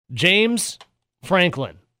James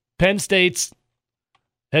Franklin, Penn State's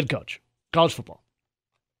head coach, college football,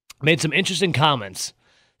 made some interesting comments.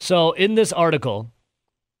 So in this article,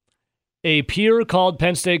 a peer called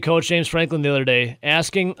Penn State coach James Franklin the other day,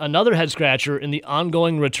 asking another head-scratcher in the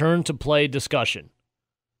ongoing return-to-play discussion.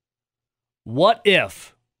 What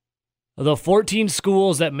if the 14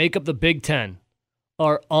 schools that make up the Big Ten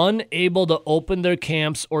are unable to open their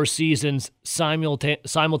camps or seasons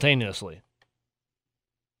simultaneously?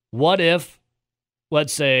 What if,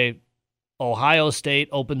 let's say, Ohio State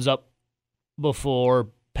opens up before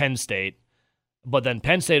Penn State, but then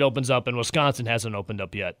Penn State opens up and Wisconsin hasn't opened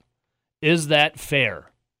up yet? Is that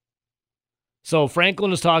fair? So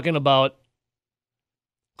Franklin is talking about,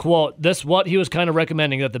 quote, this what he was kind of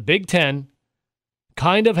recommending, that the Big Ten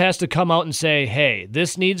kind of has to come out and say, hey,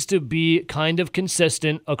 this needs to be kind of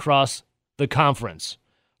consistent across the conference.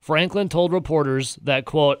 Franklin told reporters that,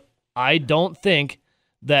 quote, I don't think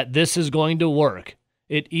that this is going to work.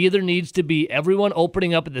 It either needs to be everyone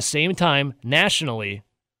opening up at the same time nationally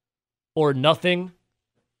or nothing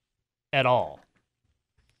at all.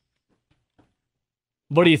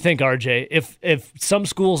 What do you think, RJ? If some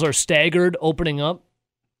schools are staggered opening up,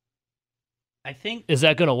 I think, is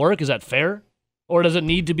that going to work? Is that fair? Or does it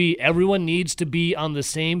need to be everyone needs to be on the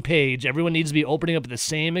same page, everyone needs to be opening up at the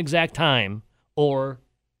same exact time, or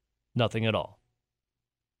nothing at all?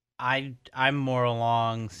 I'm more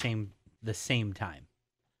along the same time.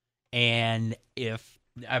 And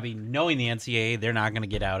knowing the NCAA, they're not going to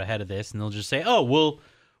get out ahead of this, and they'll just say, oh,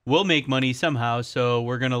 we'll make money somehow, so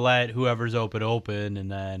we're going to let whoever's open,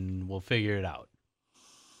 and then we'll figure it out.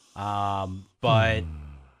 But,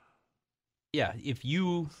 yeah, if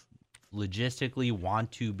you logistically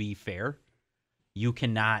want to be fair, you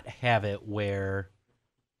cannot have it where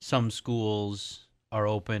some schools are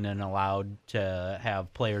open and allowed to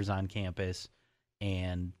have players on campus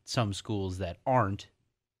and some schools that aren't.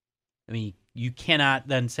 I mean, you cannot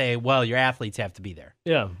then say, well, your athletes have to be there.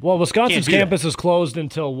 Yeah. Well, Wisconsin's campus is closed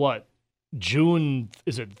until what? June,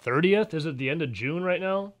 is it 30th? Is it the end of June right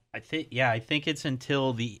now? I think it's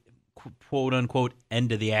until the quote-unquote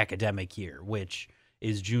end of the academic year, which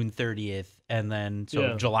is June 30th, and then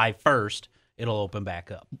July 1st, it'll open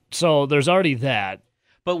back up. So there's already that.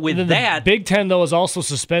 But with that, the Big Ten, though, has also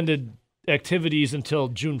suspended activities until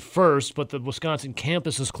June 1st, but the Wisconsin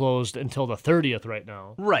campus is closed until the 30th right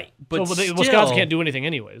now. Right. But so still, Wisconsin can't do anything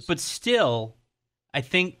anyways. But still, I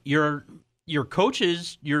think your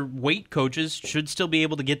coaches, your weight coaches, should still be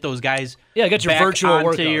able to get those guys get your virtual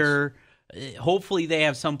workouts. Hopefully they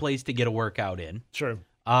have some place to get a workout in. Sure.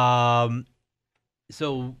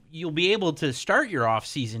 So you'll be able to start your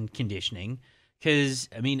off-season conditioning because,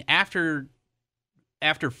 I mean, after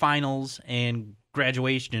finals and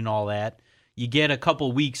graduation and all that, you get a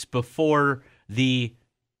couple weeks before the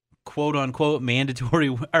quote-unquote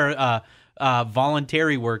mandatory or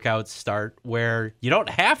voluntary workouts start where you don't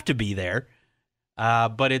have to be there,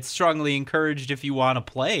 but it's strongly encouraged if you want to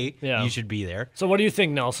play, you should be there. So what do you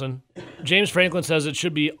think, Nelson? James Franklin says it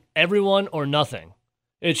should be everyone or nothing.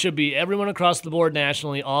 It should be everyone across the board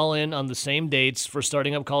nationally all in on the same dates for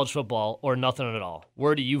starting up college football or nothing at all.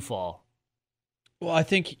 Where do you fall? Well, I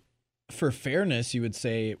think for fairness, you would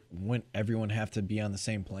say wouldn't everyone have to be on the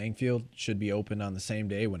same playing field? Should be open on the same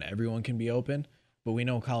day when everyone can be open. But we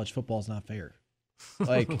know college football is not fair.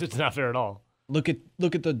 Like it's not fair at all. Look at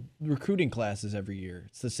the recruiting classes every year.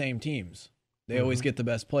 It's the same teams. They always get the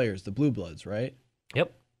best players, the blue bloods, right?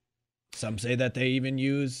 Yep. Some say that they even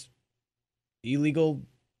use illegal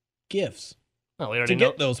gifts to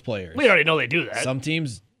get those players. We already know they do that. Some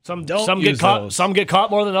teams don't get caught. Those. Some get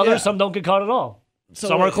caught more than others. Yeah. Some don't get caught at all. So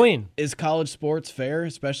some are clean. Is college sports fair,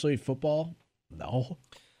 especially football? No.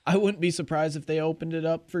 I wouldn't be surprised if they opened it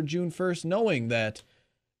up for June 1st, knowing that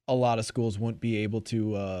a lot of schools wouldn't be able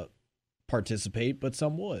to participate, but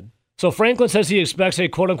some would. So Franklin says he expects a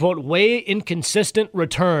quote-unquote way inconsistent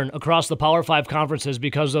return across the Power 5 conferences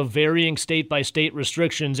because of varying state-by-state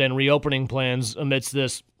restrictions and reopening plans amidst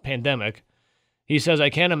this pandemic. He says, I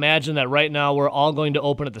can't imagine that right now we're all going to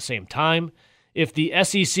open at the same time. If the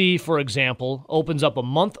SEC, for example, opens up a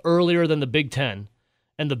month earlier than the Big Ten,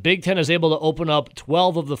 and the Big Ten is able to open up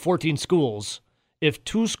 12 of the 14 schools, if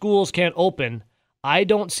 2 schools can't open, I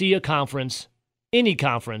don't see a conference, any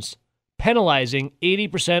conference, penalizing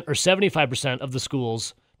 80% or 75% of the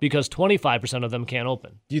schools because 25% of them can't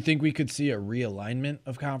open. Do you think we could see a realignment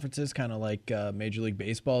of conferences, kind of like Major League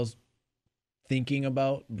Baseball's thinking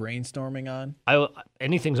about brainstorming on?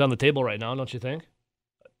 Anything's on the table right now, don't you think?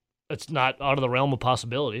 It's not out of the realm of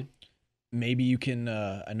possibility. Maybe you can,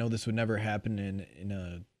 I know this would never happen in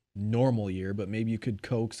a normal year, but maybe you could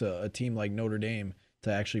coax a team like Notre Dame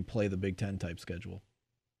to actually play the Big Ten type schedule.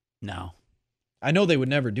 No. I know they would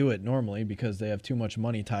never do it normally because they have too much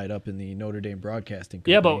money tied up in the Notre Dame broadcasting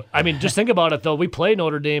company. Yeah, but I mean, just think about it though. We play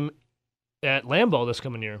Notre Dame at Lambeau this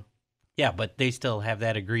coming year. Yeah, but they still have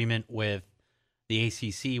that agreement with the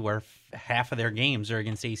ACC where half of their games are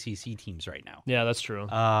against ACC teams right now. Yeah, that's true.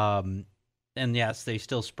 And yes, they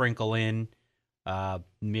still sprinkle in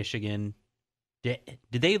Michigan. Did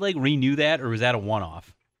they renew that, or was that a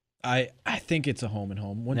one-off? I think it's a home and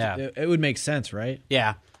home. Yeah. It would make sense, right?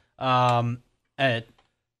 Yeah. And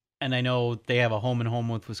I know they have a home and home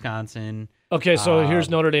with Wisconsin. Okay, so here's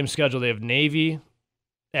Notre Dame's schedule. They have Navy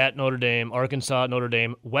at Notre Dame, Arkansas at Notre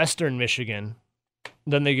Dame, Western Michigan.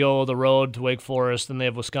 Then they go the road to Wake Forest. Then they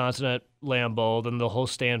have Wisconsin at Lambeau. Then they'll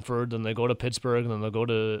host Stanford. Then they go to Pittsburgh. Then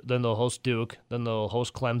they'll host Duke. Then they'll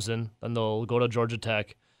host Clemson. Then they'll go to Georgia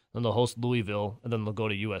Tech. Then they'll host Louisville. And then they'll go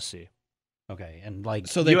to USC. Okay, and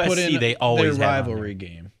so they USC, put in they always their have rivalry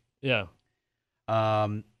game. Yeah,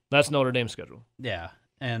 on there. that's Notre Dame's schedule. Yeah,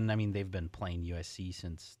 and I mean they've been playing USC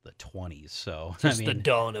since the 20s, so Since I the mean,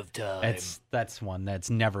 dawn of time. that's one that's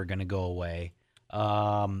never going to go away.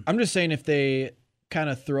 I'm just saying if they kind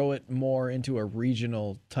of throw it more into a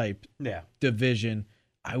regional type division,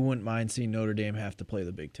 I wouldn't mind seeing Notre Dame have to play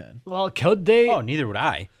the Big Ten. Well, could they? Oh, neither would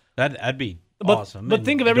I. That'd be But, awesome. But And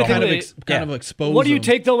think of everything. Kind of expose. What do you them.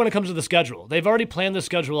 take though when it comes to the schedule? They've already planned the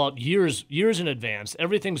schedule out years in advance.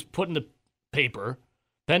 Everything's put into paper,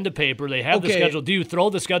 pen to paper. They have the Okay. schedule. Do you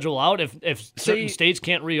throw the schedule out if certain Say- states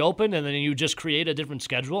can't reopen, and then you just create a different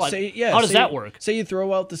schedule? How does say- that work? Say you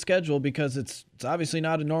throw out the schedule because it's obviously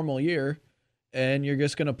not a normal year, and you're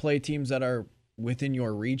just going to play teams that are within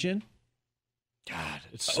your region. God,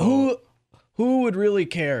 it's so. Who would really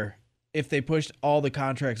care if they pushed all the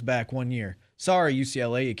contracts back 1 year? Sorry,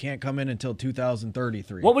 UCLA, you can't come in until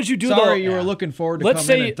 2033. What would you do, Sorry, though? you were looking forward to Let's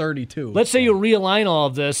coming in say- at 32. Let's say you realign all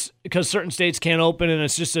of this because certain states can't open, and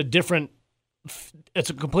it's just it's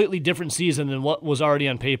a completely different season than what was already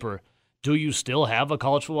on paper. Do you still have a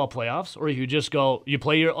college football playoffs, or you just go, you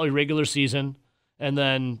play your regular season, and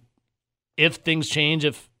then if things change,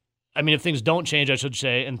 if things don't change, I should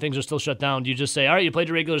say, and things are still shut down, do you just say, all right, you played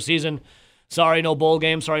your regular season, sorry, no bowl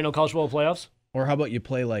game, sorry, no college football playoffs? Or how about you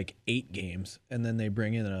play like 8 games, and then they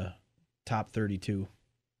bring in a top 32.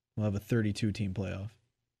 We'll have a 32-team playoff.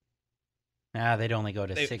 they'd only go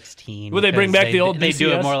to 16. Would they bring because back the old They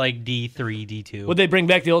do BCS? it more like D3, D2. Would they bring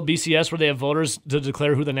back the old BCS where they have voters to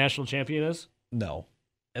declare who the national champion is? No.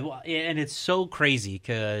 And it's so crazy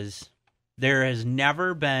because there has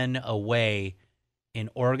never been a way in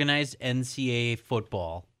organized NCAA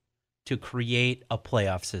football to create a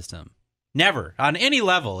playoff system. Never. On any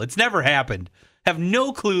level. It's never happened. Have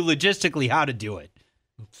no clue logistically how to do it.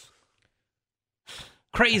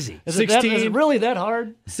 Crazy. Is 16 it really that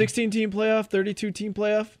hard? 16-team playoff, 32-team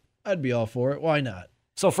playoff? I'd be all for it. Why not?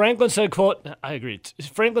 So Franklin said, quote, I agree.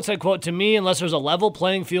 Franklin said, quote, to me, unless there's a level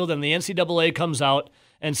playing field and the NCAA comes out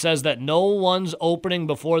and says that no one's opening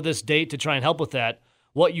before this date to try and help with that,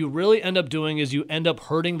 what you really end up doing is you end up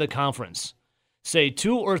hurting the conference. Say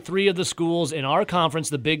 2 or 3 of the schools in our conference,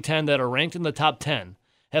 the Big Ten, that are ranked in the top 10,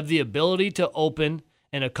 have the ability to open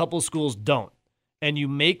and a couple schools don't. And you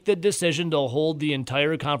make the decision to hold the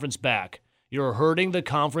entire conference back. You're hurting the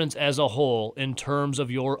conference as a whole in terms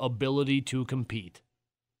of your ability to compete.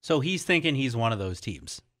 So he's thinking he's one of those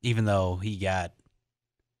teams, even though he got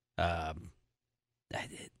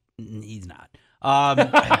he's not. Well,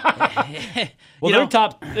 you they're know,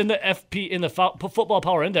 top in the Football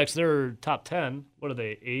Power Index. They're top 10. What are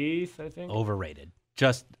they? 8th, I think. overrated.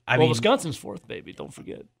 Wisconsin's 4th, baby. Don't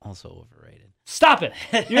forget. Also overrated. Stop it!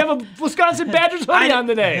 You have a Wisconsin Badgers hoodie on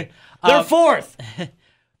today. They're Um, 4th.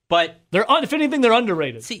 But If anything, they're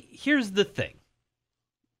underrated. see, here's the thing.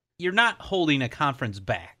 You're not holding a conference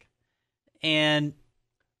back. And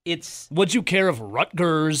it's Would you care if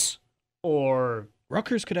Rutgers or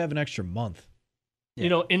Rutgers could have an extra month.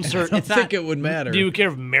 insert? I don't think it would matter. Do you care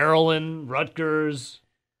if Maryland, Rutgers?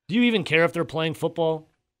 Do you even care if they're playing football?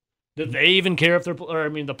 Do they even care if they're? Or I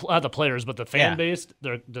mean, not the players, but the fan Yeah. base.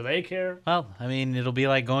 Do they care? well, I mean, it'll be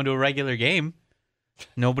like going to a regular game.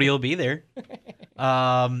 Nobody will be there.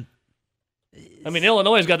 I mean,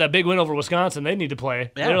 Illinois got that big win over Wisconsin. They need to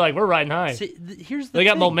play. Yeah. They're like, we're riding high. See, here's the They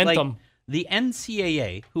got thing, momentum. like, the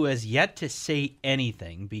NCAA, who has yet to say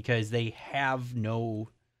anything because they have no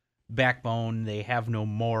backbone, they have no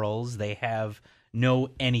morals, they have no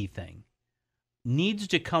anything, needs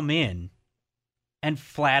to come in and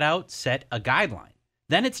flat out set a guideline.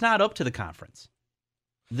 Then it's not up to the conference.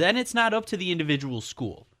 Then it's not up to the individual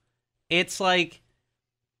school. It's like,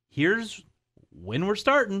 here's when we're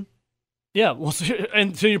starting. Yeah, well,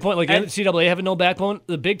 and to your point, like NCAA having no backbone,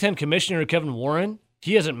 the Big Ten commissioner, Kevin Warren,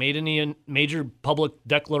 he hasn't made any major public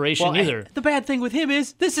declaration either. The bad thing with him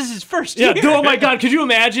is this is his first year. year. Oh my God, could you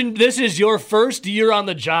imagine this is your first year on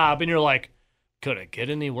the job and you're like, could it get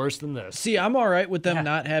any worse than this? See, I'm all right with them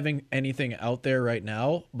not having anything out there right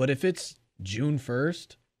now, but if it's June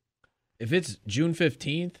 1st, if it's June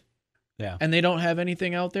 15th, and they don't have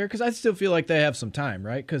anything out there, because I still feel like they have some time,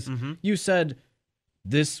 right? Because you said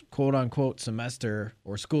this quote-unquote semester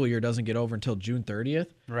or school year doesn't get over until June 30th.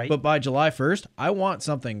 Right. But by July 1st, I want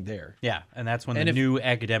something there. Yeah, and that's when the new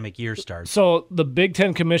academic year starts. So the Big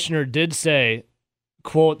Ten commissioner did say,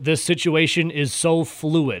 quote, this situation is so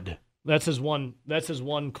fluid. That's his one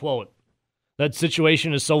quote. That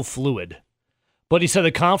situation is so fluid. But he said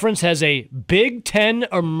the conference has a Big Ten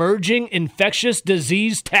emerging infectious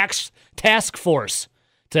disease task force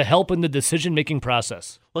to help in the decision-making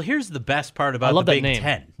process. Well, here's the best part about the Big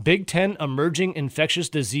Ten. Big Ten Emerging Infectious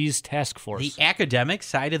Disease Task Force. The academic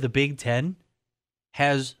side of the Big Ten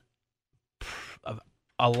has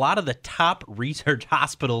a lot of the top research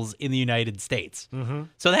hospitals in the United States. Mm-hmm.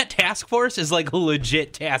 So that task force is like a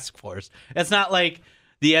legit task force. It's not like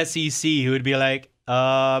the SEC who would be like,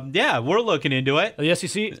 yeah, we're looking into it. The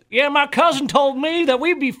SEC? Yeah, my cousin told me that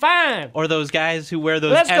we'd be fine. Or those guys who wear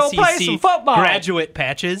those Let's go play some SEC football. graduate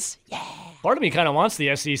patches. Yeah. Part of me kind of wants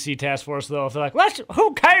the SEC task force, though. If they're like,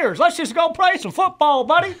 who cares? Let's just go play some football,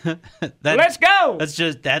 buddy. Let's go. That's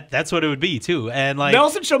just that's what it would be too. And like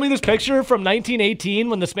Nelson showed me this picture from 1918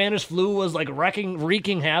 when the Spanish flu was like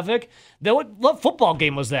wreaking havoc. What football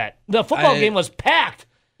game was that? The football game was packed.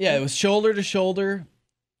 Yeah, it was shoulder to shoulder.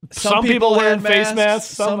 Some people wearing face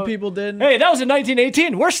masks. Some people didn't. Hey, that was in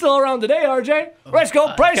 1918. We're still around today, RJ. Let's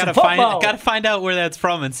go play some football. Got to find out where that's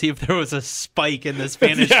from and see if there was a spike in the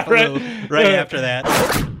Spanish flu right after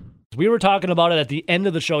that. We were talking about it at the end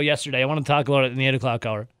of the show yesterday. I want to talk about it in the 8 o'clock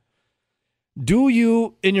hour. Do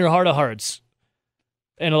you, in your heart of hearts,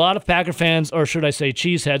 and a lot of Packer fans, or should I say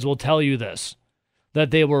cheeseheads, will tell you this, that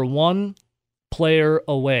they were one player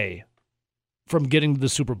away from getting to the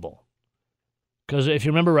Super Bowl? Because if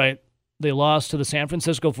you remember right, they lost to the San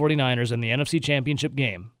Francisco 49ers in the NFC Championship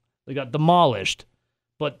game. They got demolished.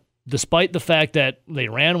 But despite the fact that they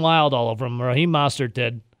ran wild all over them, Raheem Mostert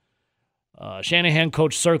did, Shanahan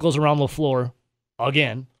coached circles around LaFleur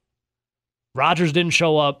again. Rodgers didn't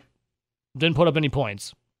show up, didn't put up any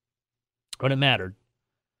points when it mattered.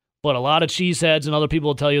 But a lot of cheeseheads and other people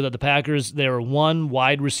will tell you that the Packers, they were one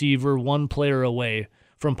wide receiver, one player away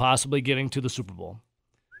from possibly getting to the Super Bowl.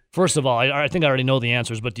 First of all, I think I already know the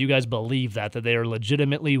answers, but do you guys believe that they are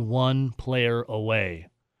legitimately one player away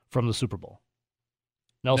from the Super Bowl?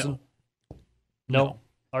 Nelson? No.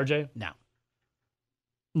 RJ? No.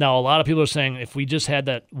 Now, a lot of people are saying if we just had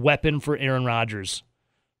that weapon for Aaron Rodgers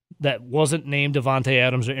that wasn't named Devontae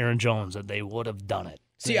Adams or Aaron Jones, that they would have done it.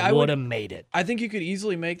 See, they would have made it. I think you could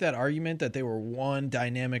easily make that argument that they were one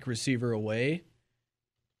dynamic receiver away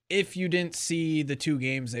if you didn't see the 2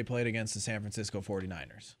 games they played against the San Francisco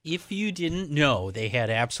 49ers. If you didn't know, they had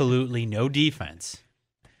absolutely no defense.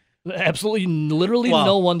 Absolutely, literally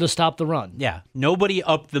no one to stop the run. Yeah, nobody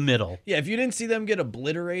up the middle. Yeah, if you didn't see them get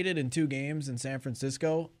obliterated in 2 games in San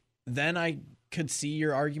Francisco, then I could see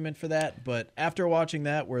your argument for that. But after watching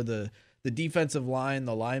that where the defensive line,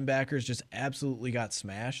 the linebackers just absolutely got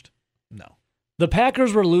smashed, no. The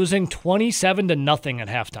Packers were losing 27-0 at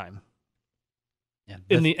halftime.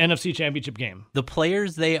 In the NFC Championship game. The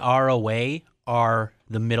players they are away are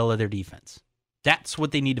the middle of their defense. That's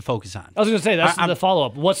what they need to focus on. I was going to say, that's the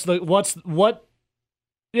follow-up.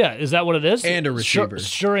 Yeah, is that what it is? And a receiver.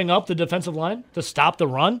 Shoring up the defensive line to stop the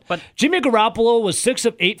run? But Jimmy Garoppolo was 6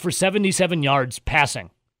 of 8 for 77 yards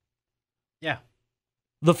passing. Yeah.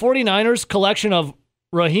 The 49ers collection of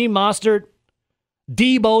Raheem Mostert,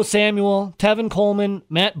 Deebo Samuel, Tevin Coleman,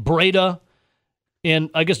 Matt Breida, and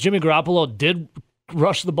I guess Jimmy Garoppolo did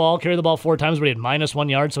rush the ball, carry the ball 4 times, but he had -1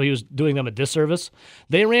 yard, so he was doing them a disservice.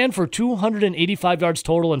 They ran for 285 yards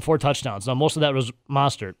total and 4 touchdowns. Now, most of that was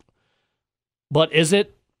Mostert. But is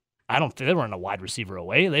it? I don't think they weren't a wide receiver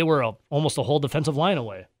away. They were almost a whole defensive line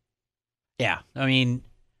away. Yeah, I mean,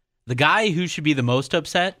 the guy who should be the most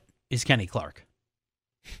upset is Kenny Clark.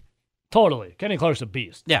 Totally. Kenny Clark's a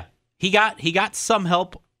beast. Yeah, he got some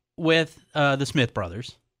help with the Smith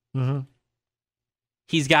brothers. Mm-hmm.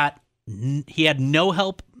 He had no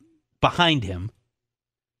help behind him.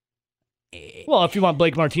 Well, if you want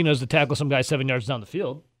Blake Martinez to tackle some guy 7 yards down the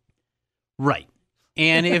field. Right.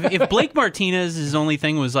 And if Blake Martinez's only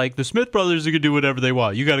thing was like, the Smith brothers are going to do whatever they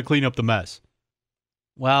want, you got to clean up the mess.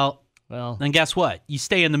 Well, then guess what? You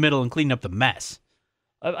stay in the middle and clean up the mess.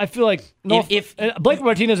 I feel like If Blake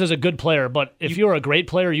Martinez is a good player, but if you're a great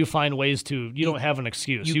player, you find ways to. You don't have an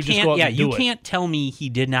excuse. You just go out and do it. You can't tell me he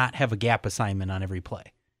did not have a gap assignment on every play.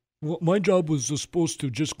 Well, my job was supposed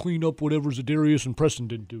to just clean up whatever Zadarius and Preston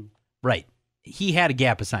didn't do. Right. He had a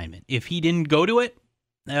gap assignment. If he didn't go to it,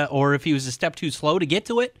 or if he was a step too slow to get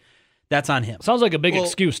to it, that's on him. Sounds like a big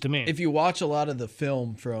excuse to me. If you watch a lot of the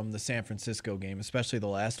film from the San Francisco game, especially the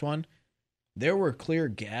last one, there were clear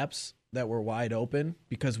gaps that were wide open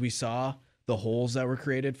because we saw the holes that were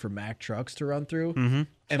created for Mack Trucks to run through. Mm-hmm.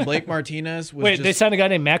 And Blake Martinez was Wait, they signed a guy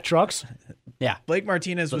named Mack Trucks? Yeah. Blake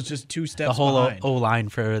Martinez was just 2 steps The whole behind. O-line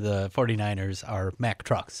for the 49ers are Mack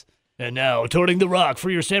Trucks. And now, toting the rock for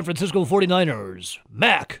your San Francisco 49ers,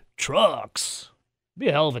 Mack Trucks. Be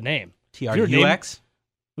a hell of a name. TRUX?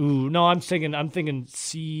 Ooh, no, I'm thinking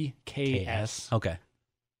CKS. Okay.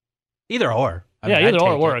 Either or. Yeah, I'd either or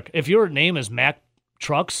take it. work. If your name is Mack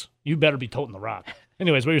Trucks, you better be toting the rock.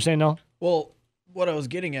 Anyways, what you're saying now? Well, what I was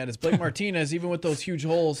getting at is Blake Martinez, even with those huge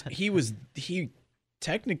holes, he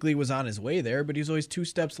technically was on his way there, but he was always 2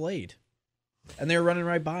 steps late. And they were running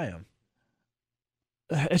right by him.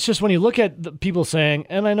 It's just when you look at the people saying,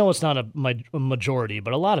 and I know it's not a majority,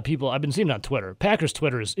 but a lot of people, I've been seeing it on Twitter. Packers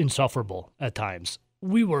Twitter is insufferable at times.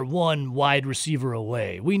 We were 1 wide receiver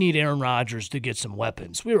away. We need Aaron Rodgers to get some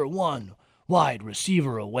weapons. We were 1 wide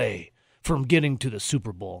receiver away from getting to the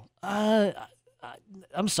Super Bowl.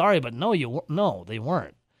 I'm sorry, but no, they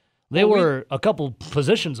weren't. They were a couple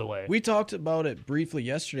positions away. We talked about it briefly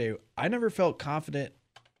yesterday. I never felt confident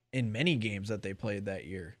in many games that they played that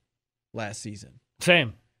year, last season.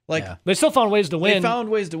 Same. Like Yeah. They still found ways to win. They found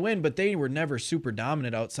ways to win, but they were never super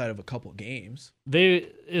dominant outside of a couple games.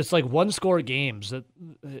 It's like 1-score games.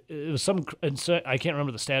 It was I can't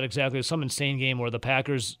remember the stat exactly. It was some insane game where the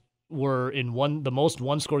Packers were in the most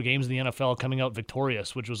 1-score games in the NFL, coming out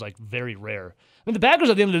victorious, which was like very rare. I mean, the Packers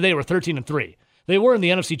at the end of the day were 13-3. They were in the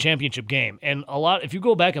NFC Championship game, and if you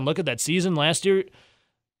go back and look at that season last year,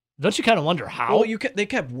 don't you kind of wonder how? Well, they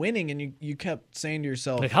kept winning, and you kept saying to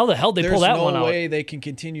yourself, like, how the hell they there's pull that no one out? way they can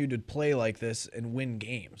continue to play like this and win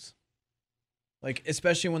games. Like,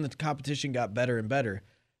 especially when the competition got better and better.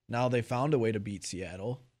 Now they found a way to beat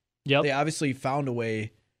Seattle. Yep. They obviously found a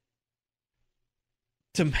way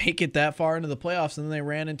to make it that far into the playoffs, and then they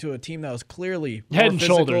ran into a team that was clearly Head more and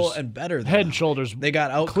physical shoulders. and better than Head them. and shoulders. They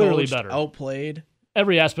got out clearly better. outplayed,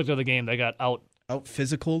 Every aspect of the game, they got out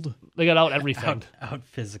physicaled. They got out everything. Out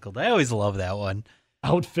physical. I always love that one.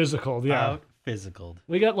 Out physical, yeah. Out physical.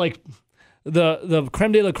 We got like the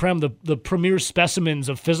creme de la creme, the premier specimens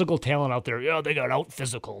of physical talent out there. Yeah, they got out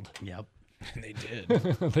physicaled. Yep. They did.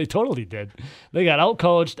 They totally did. They got out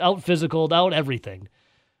coached, out physicaled, out everything.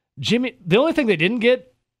 The only thing they didn't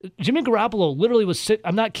get, Jimmy Garoppolo literally was sick.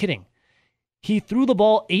 I'm not kidding. He threw the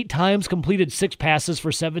ball 8 times, completed 6 passes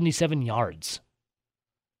for 77 yards.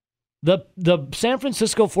 The San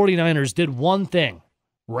Francisco 49ers did one thing,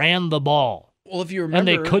 ran the ball. Well, if you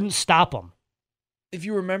remember, And they couldn't stop them. If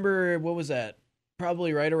you remember, what was that?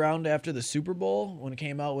 Probably right around after the Super Bowl when it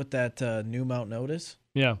came out with that new Mount Notice,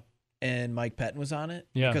 Yeah. and Mike Pettin was on it.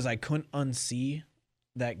 Yeah. Because I couldn't unsee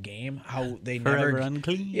that game, how they Forever never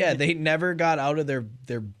unclean. Yeah, they never got out of their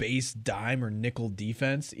base dime or nickel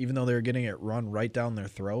defense, even though they were getting it run right down their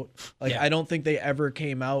throat. Like, Yeah. I don't think they ever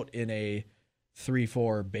came out in a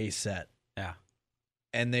 3-4 base set. Yeah.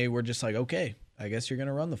 And they were just like, okay, I guess you're going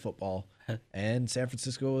to run the football. And San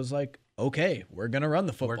Francisco was like, okay, we're going to run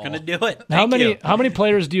the football. We're going to do it. How Thank you. many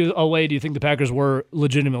players away do you think the Packers were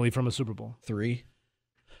legitimately from a Super Bowl? 3.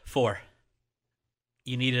 4.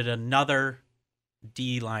 You needed another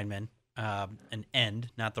D lineman, an end,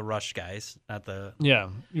 not the rush guys, not the. Yeah,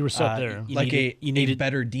 you were set there. You Like needed, you needed a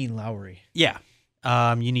better Dean Lowry. Yeah.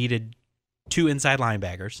 You needed 2 inside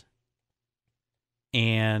linebackers,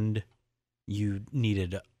 and you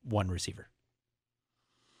needed 1 receiver.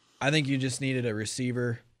 I think you just needed a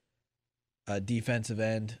receiver, a defensive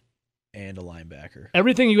end, and a linebacker.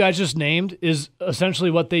 Everything you guys just named is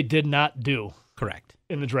essentially what they did not do Correct.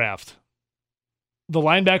 in the draft. The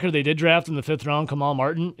linebacker they did draft in the 5th round, Kamal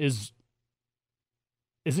Martin, isn't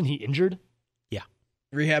he injured? Yeah.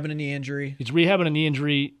 Rehabbing a knee injury. He's rehabbing a knee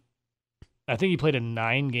injury. I think he played in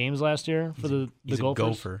 9 games last year for the He's a Gophers.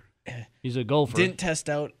 gopher. He's a gopher. Didn't test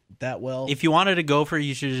out that well. If you wanted a gopher,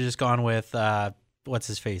 you should have just gone with what's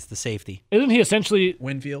his face, the safety. Isn't he essentially?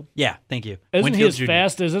 Winfield. Yeah, thank you. Isn't Winfield he as Jr.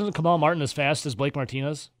 fast? Isn't Kamal Martin as fast as Blake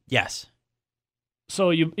Martinez? Yes,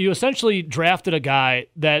 So you essentially drafted a guy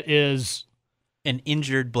that is an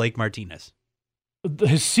injured Blake Martinez.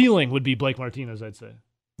 his ceiling would be Blake Martinez, I'd say.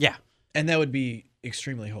 Yeah, And that would be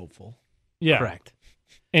extremely hopeful. Yeah, correct.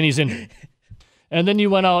 and he's injured. And then you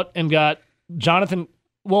went out and got Jonathan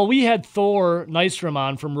Well, we had Thor Nystrom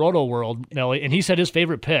on from Roto World, Nelly, and he said his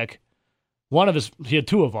favorite pick, he had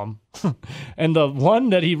two of them, and the one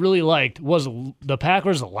that he really liked was the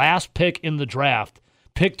Packers' last pick in the draft,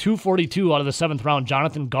 pick 242 out of the 7th round,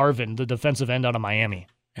 Jonathan Garvin, the defensive end out of Miami.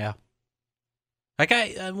 Yeah. That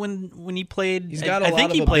guy, when he played, He's got a I lot think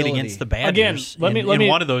of he played ability. against the Badgers Again, in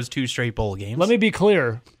one of those 2 straight bowl games. Let me be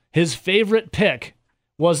clear. His favorite pick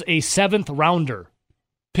was a 7th rounder,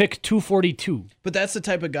 pick 242. But that's the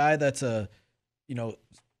type of guy that's a, 2nd,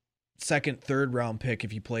 3rd round pick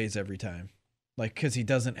if he plays every time. Like, because he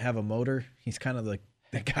doesn't have a motor. He's kind of like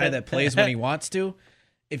the guy that plays when he wants to.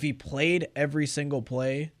 If he played every single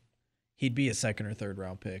play, he'd be a 2nd or 3rd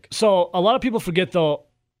round pick. So a lot of people forget, though,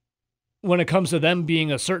 when it comes to them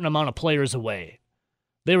being a certain amount of players away.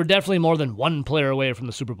 They were definitely more than one player away from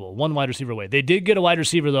the Super Bowl, one wide receiver away. They did get a wide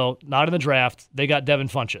receiver, though, not in the draft. They got Devin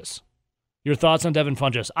Funchess. Your thoughts on Devin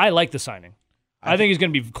Funchess? I like the signing. I think he's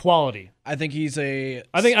going to be quality. I think he's I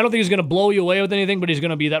don't think he's going to blow you away with anything, but he's going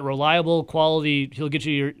to be that reliable quality. He'll get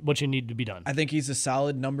you what you need to be done. I think he's a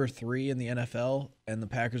solid number 3 in the NFL, and the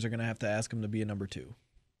Packers are going to have to ask him to be a number 2.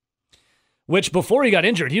 Which before he got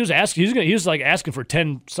injured, he was asking for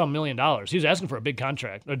 $10-some million. He was asking for a big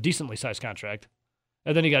contract, a decently sized contract,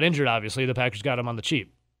 and then he got injured. Obviously, the Packers got him on the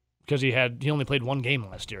cheap because he only played one game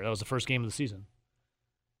last year. That was the first game of the season.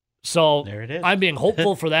 So there it is. I'm being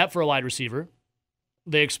hopeful for that for a wide receiver.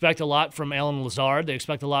 They expect a lot from Allen Lazard. They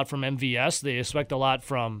expect a lot from MVS. They expect a lot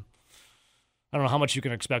from, I don't know how much you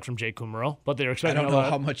can expect from Jake Kummerow, but they're expecting I don't know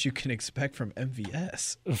how much you can expect from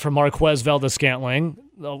MVS. From Marquez Valdes-Scantling.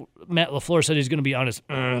 Matt LaFleur said he's going to be on his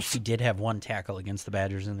He did have 1 tackle against the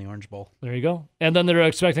Badgers in the Orange Bowl. There you go. And then they're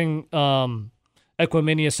expecting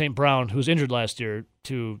Equimania St. Brown, who's injured last year,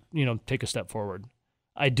 to take a step forward.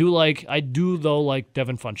 I do like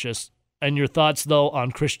Devin Funchess. And your thoughts, though,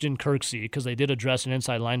 on Christian Kirksey, because they did address an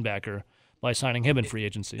inside linebacker by signing him in free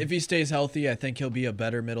agency. If he stays healthy, I think he'll be a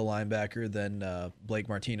better middle linebacker than Blake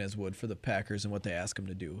Martinez would for the Packers and what they ask him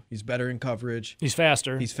to do. He's better in coverage. He's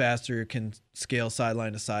faster. Can scale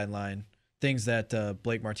sideline to sideline, things that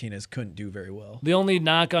Blake Martinez couldn't do very well. The only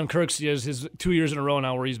knock on Kirksey is his 2 years in a row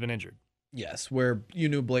now where he's been injured. Yes, where you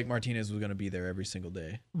knew Blake Martinez was going to be there every single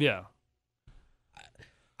day. Yeah.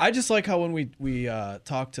 I just like how when we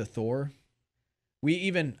talked to Thor,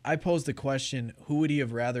 I posed the question, who would he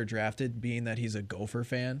have rather drafted, being that he's a Gopher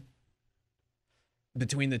fan,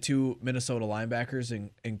 between the 2 Minnesota linebackers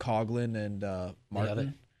in Coughlin and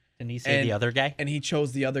Martin. Didn't he say the other guy? And he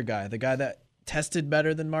chose the other guy, the guy that tested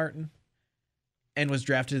better than Martin and was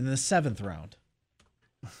drafted in the 7th round,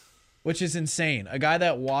 which is insane. A guy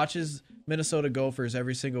that watches Minnesota Gophers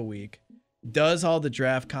every single week, does all the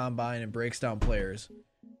draft combine and breaks down players,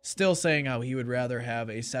 still saying how he would rather have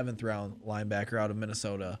a 7th round linebacker out of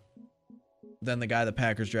Minnesota than the guy the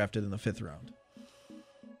Packers drafted in the 5th round.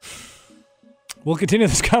 We'll continue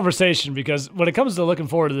this conversation because when it comes to looking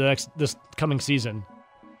forward to this coming season,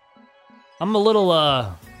 I'm a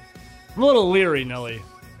little leery, Nelly.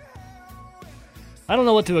 I don't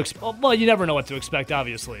know what to expect. Well, you never know what to expect,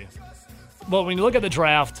 obviously. But when you look at the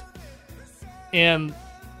draft and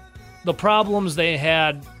the problems they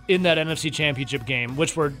had in that NFC Championship game,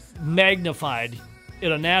 which were magnified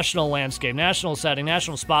in a national landscape, national setting,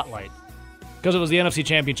 national spotlight, because it was the NFC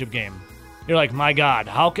Championship game. You're like, my God,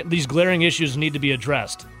 how can these glaring issues need to be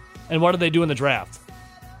addressed? And what did they do in the draft?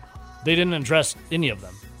 They didn't address any of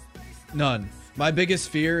them. None. My biggest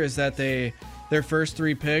fear is that their first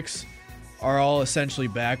 3 picks are all essentially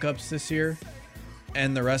backups this year,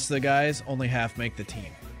 and the rest of the guys only half make the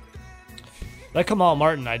team. That Kamal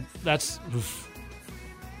Martin, oof.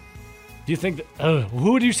 Do you think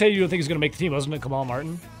who would you say you think is going to make the team? Wasn't it Kamal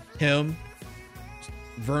Martin? Him,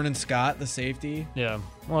 Vernon Scott, the safety. Yeah.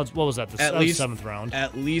 Well, what was that? At least 7th round.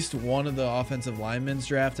 At least one of the offensive linemen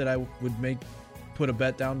drafted, I would put a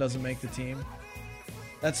bet down doesn't make the team.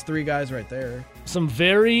 That's 3 guys right there. Some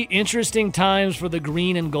very interesting times for the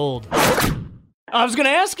green and gold. I was going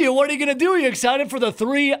to ask you, what are you going to do? Are you excited for the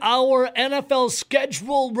 3-hour NFL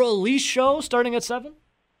schedule release show starting at 7?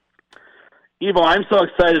 Evo, I'm so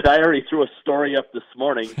excited. I already threw a story up this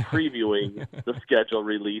morning previewing the schedule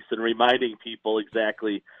release and reminding people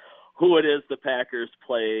exactly who it is the Packers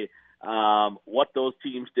play, what those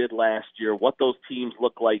teams did last year, what those teams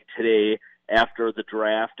look like today after the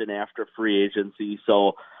draft and after free agency.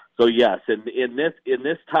 So yes, in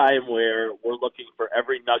this time where we're looking for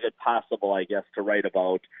every nugget possible, I guess, to write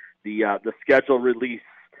about, the schedule release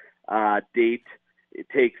date, it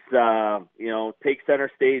takes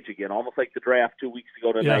center stage again, almost like the draft 2 weeks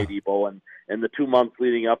ago tonight, Ebo, the 2 months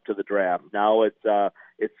leading up to the draft. Now it's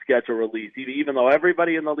schedule release. Even though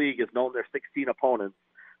everybody in the league has known their 16 opponents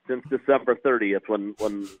since December 30th, when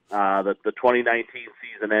the 2019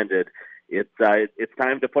 season ended. It's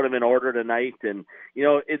time to put them in order tonight. And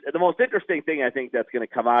the most interesting thing I think that's going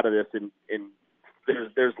to come out of this, and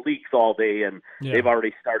there's leaks all day, and they've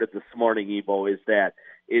already started this morning, Evo, is that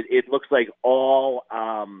it looks like all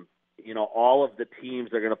of the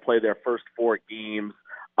teams are going to play their first 4 games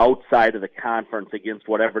outside of the conference against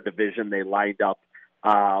whatever division they lined up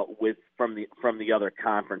with from the other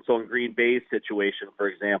conference. So in Green Bay's situation, for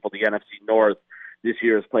example, the NFC North this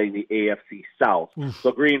year is playing the AFC South.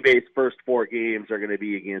 So Green Bay's first 4 games are going to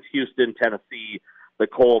be against Houston, Tennessee, the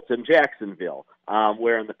Colts, and Jacksonville,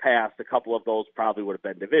 where in the past a couple of those probably would have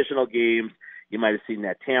been divisional games. You might have seen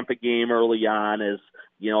that Tampa game early on as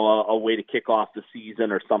a way to kick off the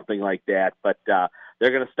season or something like that. But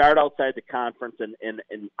they're going to start outside the conference,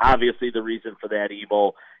 and obviously the reason for that,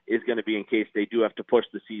 Evo, is going to be in case they do have to push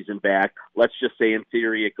the season back. Let's just say in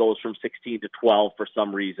theory it goes from 16 to 12 for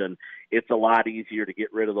some reason. It's a lot easier to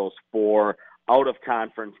get rid of those 4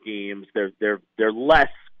 out-of-conference games. They're less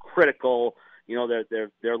critical.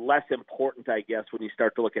 They're less important, I guess, when you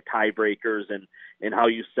start to look at tiebreakers and how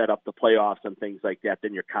you set up the playoffs and things like that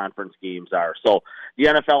than your conference games are. So the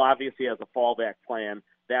NFL obviously has a fallback plan.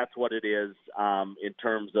 That's what it is in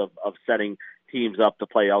terms of setting teams up to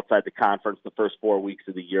play outside the conference the first 4 weeks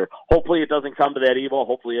of the year. Hopefully it doesn't come to that, Evo.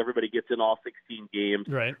 Hopefully everybody gets in all 16 games.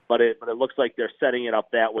 Right. But it looks like they're setting it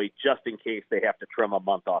up that way just in case they have to trim a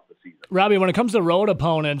month off the season. Robbie, when it comes to road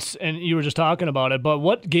opponents, and you were just talking about it, but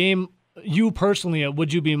what game you personally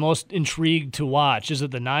would you be most intrigued to watch? Is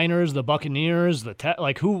it the Niners, the Buccaneers,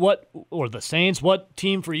 or the Saints? What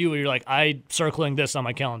team for you are you like, I circling this on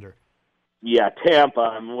my calendar? Yeah,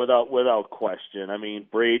 Tampa, without question. I mean,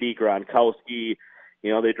 Brady, Gronkowski,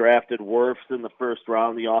 they drafted Wirfs in the first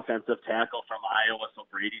round, the offensive tackle from Iowa, so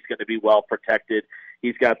Brady's going to be well protected.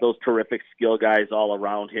 He's got those terrific skill guys all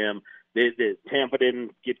around him. Tampa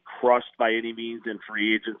didn't get crushed by any means in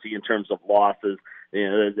free agency in terms of losses.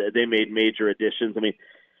 They made major additions. I mean,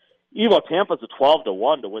 Evo, Tampa's a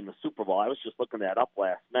 12-1 to win the Super Bowl. I was just looking that up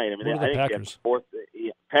last night. I mean, I think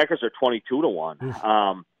Packers are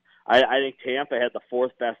 22-1. I think Tampa had the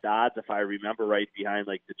 4th best odds, if I remember right, behind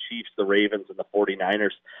like the Chiefs, the Ravens, and the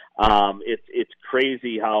 49ers. It's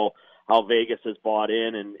crazy how Vegas has bought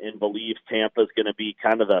in and believes Tampa's going to be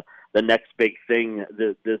kind of the next big thing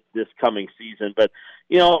this coming season. But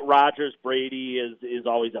Rodgers, Brady is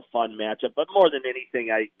always a fun matchup. But more than anything,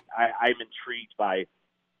 I'm intrigued by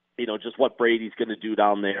just what Brady's going to do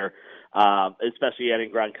down there, especially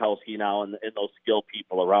adding Gronkowski now and those skill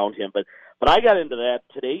people around him. But I got into that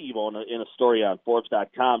today, Evo, in a story on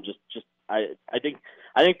Forbes.com. I think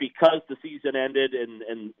because the season ended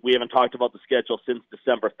and we haven't talked about the schedule since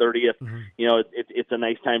December 30th, it's a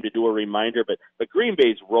nice time to do a reminder. But Green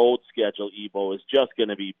Bay's road schedule, Evo, is just going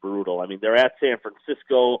to be brutal. I mean, they're at San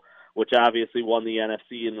Francisco, which obviously won the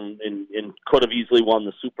NFC and could have easily won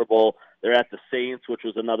the Super Bowl. They're at the Saints, which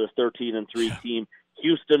was another 13-3 team.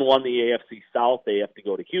 Houston won the AFC South. They have to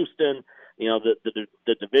go to Houston.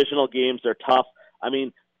 The divisional games are tough. I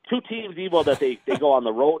mean, 2 teams, Evo, that they go on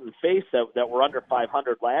the road and face that were under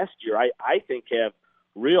 500 last year, I think have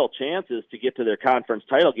real chances to get to their conference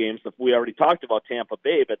title games. We already talked about Tampa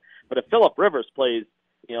Bay, but if Phillip Rivers plays,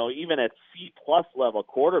 even at C-plus level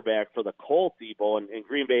quarterback for the Colts, Evo, and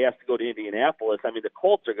Green Bay has to go to Indianapolis, I mean, the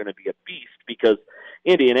Colts are going to be a beast because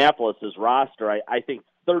Indianapolis's roster, I think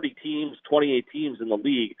 30 teams, 28 teams in the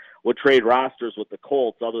league would trade rosters with the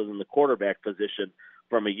Colts other than the quarterback position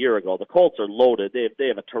from a year ago. The Colts are loaded. They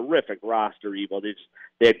have a terrific roster, Evo.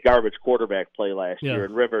 They had garbage quarterback play last year,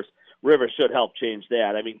 and Rivers should help change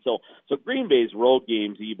that. I mean, so Green Bay's road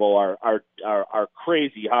games, Evo, are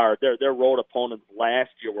crazy hard. Their road opponents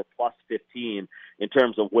last year were plus 15 in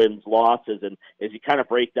terms of wins, losses, and as you kind of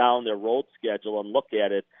break down their road schedule and look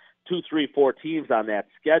at it, 2, 3, 4 teams on that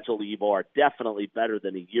schedule, Evo, are definitely better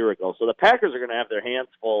than a year ago. So the Packers are going to have their hands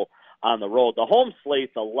full on the road. The home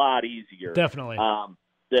slate's a lot easier. Definitely.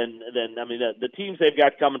 The teams they've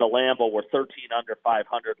got coming to Lambeau were 13 under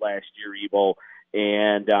 500 last year, Evo,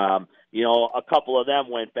 and a couple of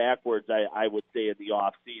them went backwards. I would say in the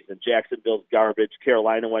off season, Jacksonville's garbage.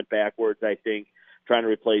 Carolina went backwards, I think, trying to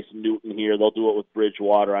replace Newton here. They'll do it with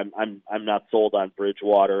Bridgewater. I'm not sold on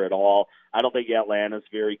Bridgewater at all. I don't think Atlanta's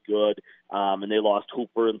very good, and they lost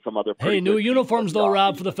Hooper and some other. Hey, new uniforms though,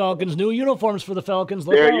 Rob, for the Falcons. New uniforms for the Falcons.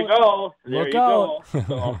 Look there out. you go. Look out.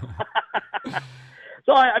 So,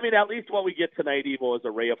 So I mean, at least what we get tonight, Evo, is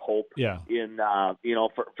a ray of hope. Yeah. In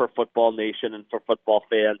for Football Nation and for football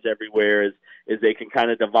fans everywhere, is they can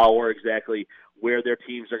kind of devour exactly where their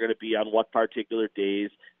teams are going to be on what particular days.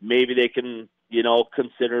 Maybe they can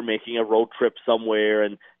consider making a road trip somewhere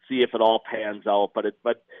and see if it all pans out.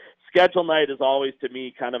 But schedule night is always, to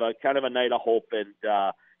me, kind of a night of hope,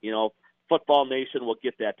 and Football Nation will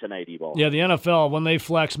get that tonight, Evo. Yeah, the NFL, when they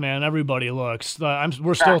flex, man, everybody looks.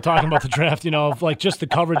 We're still talking about the draft, like just the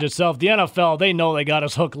coverage itself. The NFL, they know they got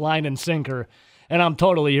us hook, line, and sinker, and I'm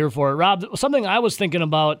totally here for it. Rob, something I was thinking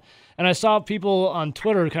about, and I saw people on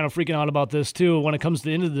Twitter kind of freaking out about this too when it comes to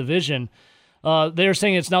the end of the division. They're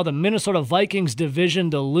saying it's now the Minnesota Vikings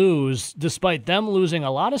division to lose, despite them losing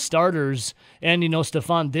a lot of starters and,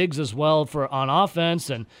 Stephon Diggs as well on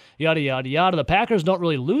offense and yada, yada, yada. The Packers don't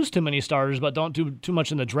really lose too many starters, but don't do too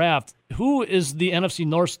much in the draft. Who is the NFC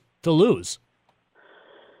North to lose?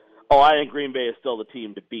 Oh, I think Green Bay is still the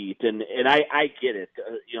team to beat, and I get it.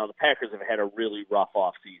 The Packers have had a really rough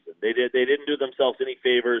offseason. They didn't do themselves any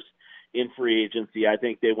favors in free agency. I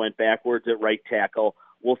think they went backwards at right tackle.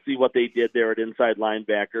 We'll see what they did there at inside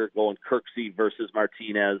linebacker, going Kirksey versus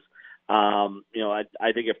Martinez.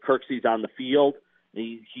 I think if Kirksey's on the field,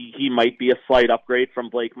 he might be a slight upgrade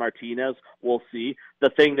from Blake Martinez. We'll see.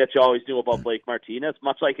 The thing that you always knew about Blake Martinez,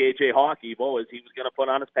 much like A.J. Hawk, Evo, is he was going to put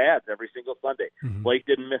on his pads every single Sunday. Mm-hmm. Blake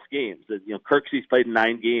didn't miss games. Kirksey's played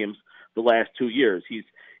 9 games the last 2 years. He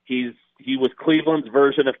was Cleveland's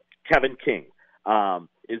version of Kevin King.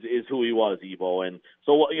 Is who he was, Evo, and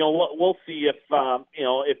so we'll see if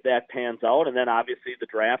that pans out. And then obviously the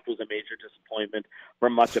draft was a major disappointment for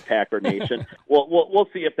much of Packer Nation. We'll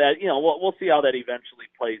see if that we'll see how that eventually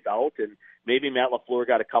plays out, and maybe Matt LaFleur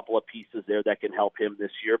got a couple of pieces there that can help him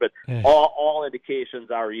this year. But all indications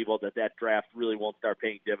are, Evo, that draft really won't start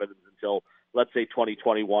paying dividends until, let's say,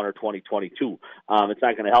 2021 or 2022. It's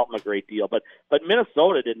not going to help him a great deal. But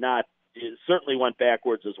Minnesota did not. It certainly went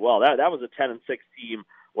backwards as well. That was a 10-6 team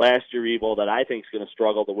last year, Evo, that I think is going to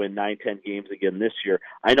struggle to win 9-10 games again this year.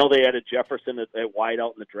 I know they added Jefferson at wide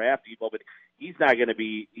out in the draft, Evo, but he's not going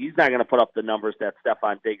to put up the numbers that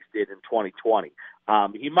Stephon Diggs did in 2020.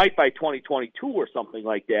 He might by 2022 or something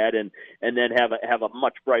like that, and then have a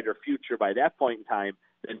much brighter future by that point in time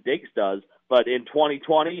than Diggs does. But in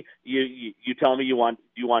 2020, you tell me you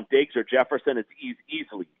want Diggs or Jefferson? It's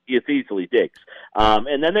easily Diggs.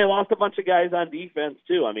 And then they lost a bunch of guys on defense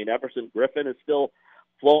too. I mean, Everson Griffin is still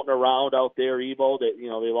floating around out there, Evo. That they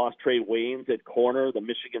lost Trey Waynes at corner, the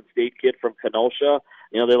Michigan State kid from Kenosha.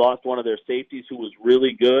 They lost one of their safeties who was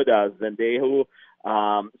really good, Zendeju.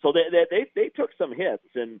 So they took some hits,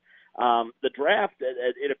 and the draft.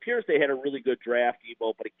 It appears they had a really good draft,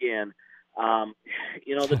 Evo. But again,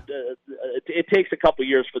 it takes a couple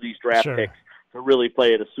years for these draft picks to really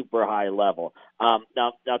play at a super high level.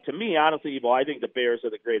 Now, to me, honestly, Evo, I think the Bears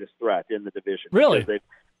are the greatest threat in the division. Really?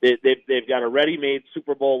 They've got a ready-made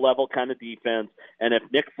Super Bowl level kind of defense, and if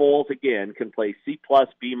Nick Foles again can play C+,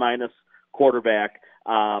 B- quarterback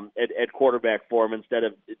at quarterback for him instead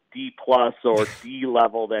of D+ or D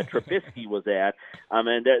level that Trubisky was at,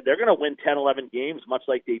 and they're going to win 10-11 games, much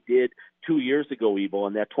like they did 2 years ago, Evo,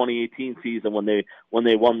 in that 2018 season when they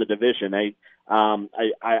won the division. I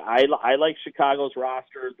like Chicago's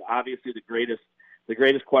roster. Obviously, the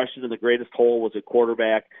greatest question and the greatest hole was at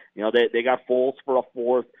quarterback. They got Foles for a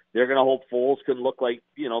fourth. They're going to hope Foles can look like,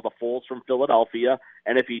 the Foles from Philadelphia.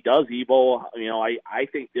 And if he does, Evo, I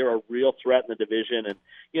think they're a real threat in the division. And,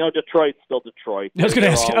 Detroit's still Detroit. I was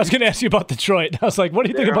going to ask you about Detroit. I was like, what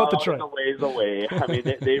do you think about Detroit? They're always a ways away. I mean,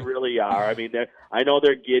 they really are. I mean, I know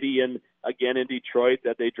they're giddy again in Detroit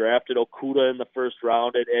that they drafted Okudah in the first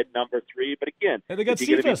round at number 3. But again, they got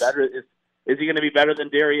is he going to be better than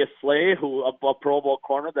Darius Slay, who a Pro Bowl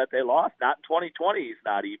corner that they lost? Not in 2020. He's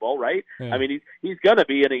not, Evo, right? Yeah. I mean, he's going to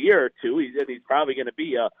be in a year or two. He's probably going to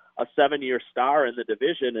be a 7-year star in the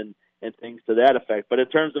division and things to that effect. But in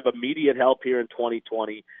terms of immediate help here in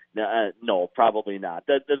 2020, no, probably not.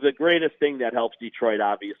 The greatest thing that helps Detroit,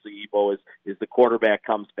 obviously, Evo, is the quarterback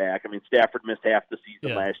comes back. I mean, Stafford missed half the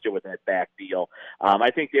season last year with that back deal. I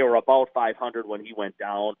think they were about 500 when he went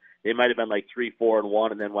down. They might have been like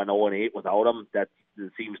 3-4-1, and then went 0-8 without him. That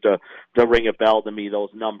seems to ring a bell to me,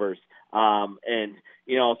 those numbers.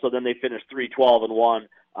 So then they finished 3-12-1.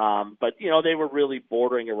 But they were really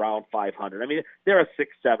bordering around 500. I mean, they're a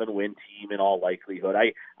 6-7 win team in all likelihood.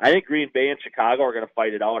 I think Green Bay and Chicago are going to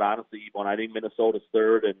fight it out, honestly, and I think Minnesota's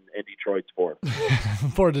third and Detroit's fourth.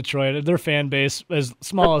 Poor Detroit. Their fan base, as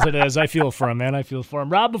small as it is, I feel for them, man. I feel for them.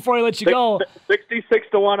 Rob, before I let you go. 66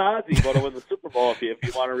 6-1 odds Evo to win the Super Bowl if you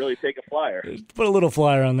want to really take a flyer. Put a little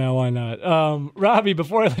flyer on that, why not? Robbie,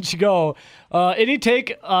 before I let you go, any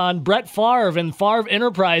take on Brett Favre and Favre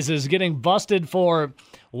Enterprises getting busted for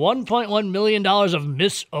 $1.1 million of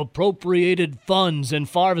misappropriated funds, and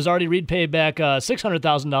Favre has already repaid back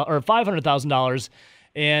 $600,000 or $500,000,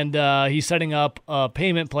 and he's setting up a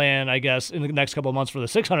payment plan, I guess, in the next couple of months for the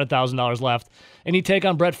 $600,000 left. Any take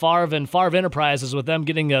on Brett Favre and Favre Enterprises with them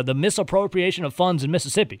getting the misappropriation of funds in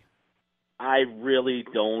Mississippi? I really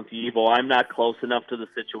don't, Evo. I'm not close enough to the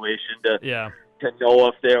situation Yeah. to know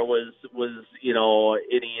if there was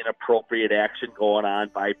any inappropriate action going on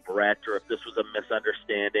by Brett, or if this was a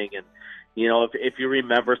misunderstanding. And if you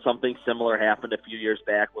remember, something similar happened a few years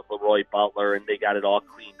back with Leroy Butler, and they got it all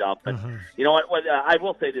cleaned up. And you know what? I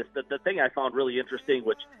will say this: the thing I found really interesting,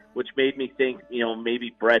 which made me think,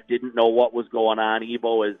 maybe Brett didn't know what was going on,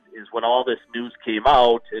 Evo, is when all this news came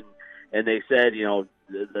out, and they said,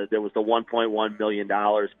 there was the $1.1 million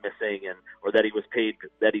missing, or that he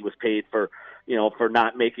was paid for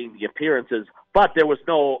not making the appearances, but there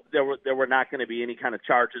were not going to be any kind of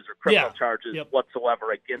charges or criminal charges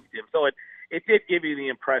whatsoever against him. So it did give you the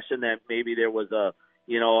impression that maybe there was a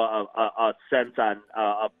sense on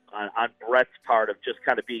Brett's part of just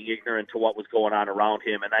kind of being ignorant to what was going on around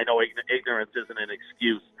him. And I know ignorance isn't an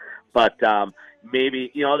excuse, but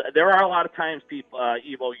maybe there are a lot of times people,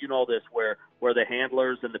 Evo, this, where the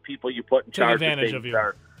handlers and the people you put in charge of things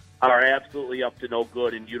are absolutely up to no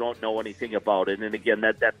good, and you don't know anything about it. And again,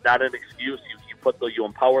 that's not an excuse. You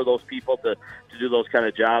empower those people to do those kind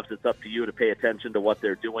of jobs. It's up to you to pay attention to what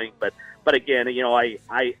they're doing. But again, I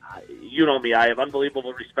me. I have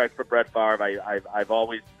unbelievable respect for Brett Favre. I've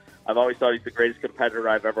always thought he's the greatest competitor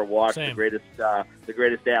I've ever watched, Same. the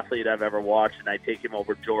greatest athlete I've ever watched, and I take him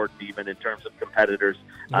over Jordan even in terms of competitors.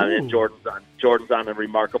 And Jordan's on a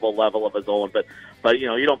remarkable level of his own. But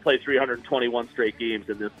you don't play 321 straight games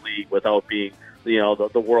in this league without being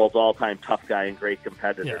the world's all-time tough guy and great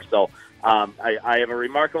competitor. Yeah. So I have a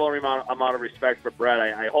remarkable amount of respect for Brett.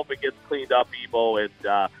 I hope it gets cleaned up, Evo,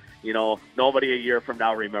 and nobody a year from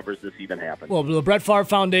now remembers this even happened. Well, the Brett Favre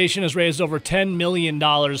Foundation has raised over $10 million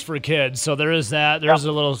for kids, so there is that. There's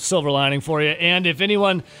a little silver lining for you. And if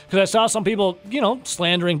anyone, because I saw some people,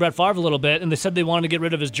 slandering Brett Favre a little bit, and they said they wanted to get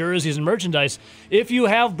rid of his jerseys and merchandise. If you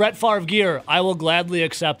have Brett Favre gear, I will gladly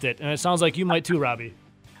accept it. And it sounds like you might too, Robbie.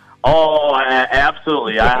 Oh,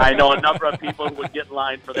 absolutely. I know a number of people who would get in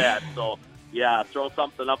line for that. So, yeah, throw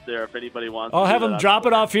something up there if anybody wants. I'll have them drop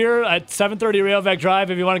it off here at 730 Rayovac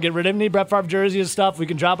Drive. If you want to get rid of any Brett Favre jerseys and stuff, we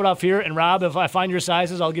can drop it off here. And, Rob, if I find your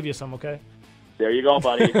sizes, I'll give you some, okay? There you go,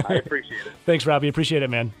 buddy. I appreciate it. Thanks, Robbie. Appreciate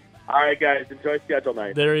it, man. All right, guys. Enjoy schedule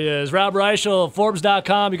night. There he is. Rob Reichel,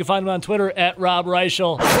 Forbes.com. You can find him on Twitter at Rob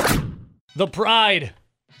Reichel. The pride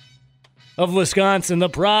of Wisconsin. The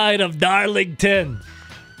pride of Darlington.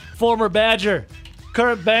 Former Badger,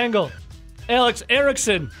 current Bengal, Alex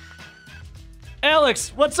Erickson.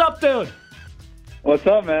 Alex, what's up, dude? What's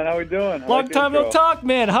up, man? How we doing? Long time no talk,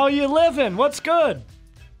 man. How you living? What's good?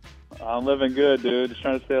 I'm living good, dude. Just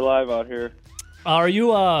trying to stay alive out here. Are you?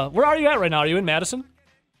 Where are you at right now? Are you in Madison?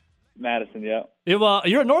 Madison, yeah.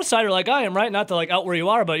 You're a North Sider like I am, right? Not to out where you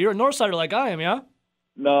are, but you're a North Sider like I am, yeah?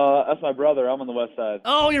 No, that's my brother. I'm on the west side.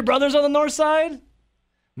 Oh, your brother's on the North Side?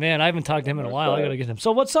 Man, I haven't talked to him in a while. I got to get him.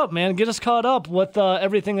 So what's up, man? Get us caught up with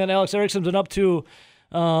everything that Alex Erickson's been up to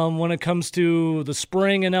when it comes to the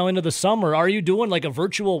spring and now into the summer. Are you doing like a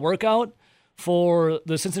virtual workout for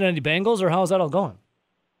the Cincinnati Bengals, or how is that all going?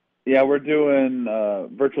 Yeah, we're doing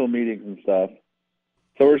virtual meetings and stuff.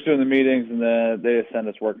 So we're just doing the meetings, and then they just send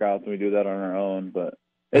us workouts, and we do that on our own. But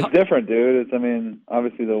it's different, dude.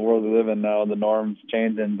 Obviously the world we live in now, the norm's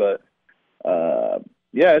changing, but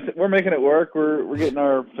yeah, we're making it work. We're getting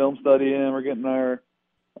our film study in. We're getting our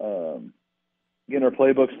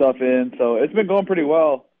playbook stuff in. So it's been going pretty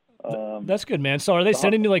well. That's good, man. So are they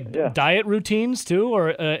sending you diet routines too, or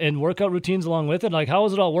and workout routines along with it? Like, how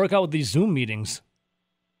does it all work out with these Zoom meetings?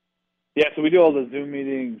 Yeah, so we do all the Zoom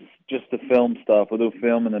meetings just to film stuff. We'll do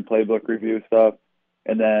film and then playbook review stuff,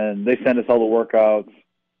 and then they send us all the workouts.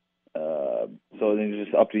 So then it's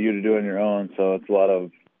just up to you to do it on your own. So it's a lot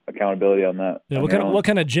of accountability on that. Yeah, what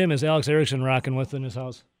kind of gym is Alex Erickson rocking with in his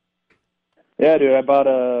house? Yeah, dude, I bought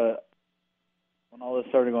when all this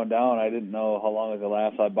started going down, I didn't know how long it would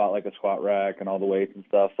last. So I bought like a squat rack and all the weights and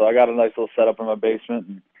stuff. So I got a nice little setup in my basement,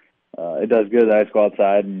 and it does good. I just go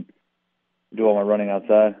outside and do all my running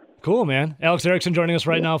outside. Cool, man. Alex Erickson joining us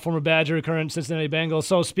right now, former Badger, current Cincinnati Bengals.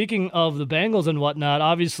 So speaking of the Bengals and whatnot,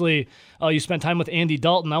 obviously you spent time with Andy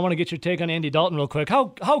Dalton. I want to get your take on Andy Dalton real quick.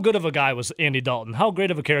 How good of a guy was Andy Dalton? How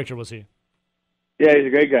great of a character was he? Yeah, he's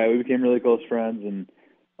a great guy. We became really close friends, and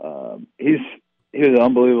he was an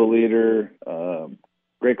unbelievable leader,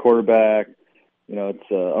 great quarterback. You know,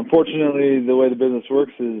 it's unfortunately the way the business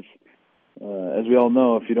works is, as we all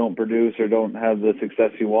know, if you don't produce or don't have the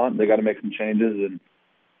success you want, they got to make some changes. And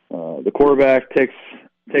the quarterback takes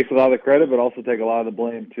a lot of the credit, but also take a lot of the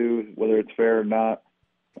blame too, whether it's fair or not.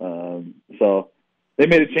 So they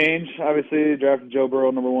made a change. Obviously, drafted Joe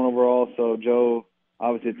Burrow number 1 overall. So Joe,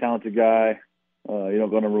 obviously a talented guy. You don't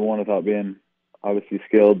go number 1 without being obviously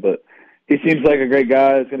skilled, but he seems like a great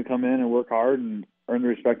guy that's going to come in and work hard and earn the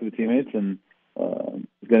respect of the teammates, and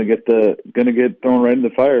is going to get thrown right into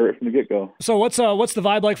the fire right from the get go. So what's the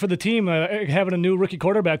vibe like for the team having a new rookie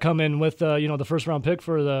quarterback come in with the first round pick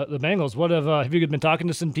for the Bengals? What have you been talking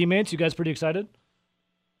to some teammates? You guys pretty excited?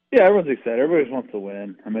 Yeah, everyone's excited. Everybody just wants to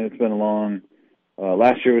win. I mean, it's been a long.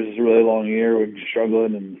 Last year was just a really long year. We've been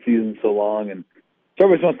struggling, and the season's so long, and so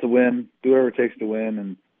everybody wants to win. Do whatever it takes to win,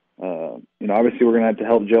 and obviously we're going to have to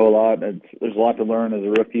help Joe a lot. There's a lot to learn as a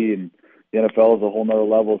rookie, and the NFL is a whole nother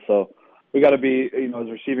level. So we got to be, as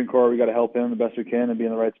a receiving core, we got to help him the best we can and be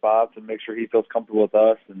in the right spots and make sure he feels comfortable with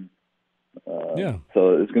us. And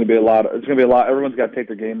so it's going to be a lot. It's going to be a lot. Everyone's got to take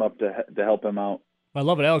their game up to help him out. I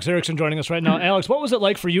love it. Alex Erickson joining us right now. Alex, what was it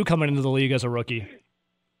like for you coming into the league as a rookie?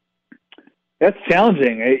 That's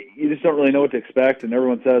challenging. You just don't really know what to expect, and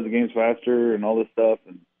everyone says the game's faster and all this stuff,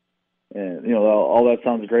 and all that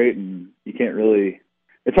sounds great, and you can't really.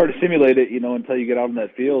 It's hard to simulate it, until you get out on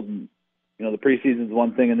that field, and the preseason's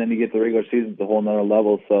one thing, and then you get the regular season's a whole nother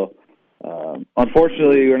level. So,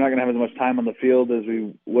 unfortunately, we're not going to have as much time on the field as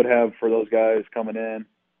we would have for those guys coming in,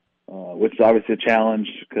 which is obviously a challenge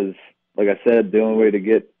because, like I said, the only way to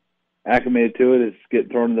get acclimated to it is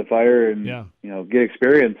get thrown in the fire and get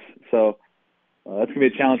experience. So that's going to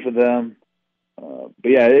be a challenge for them. But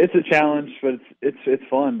yeah, it's a challenge, but it's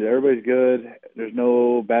fun. Everybody's good. There's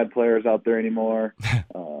no bad players out there anymore.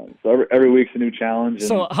 So every week's a new challenge.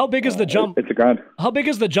 So how big is the jump? It's a grind. How big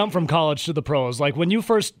is the jump from college to the pros? Like when your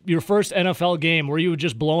first NFL game, were you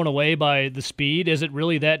just blown away by the speed? Is it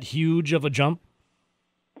really that huge of a jump?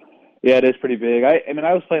 Yeah, it is pretty big. I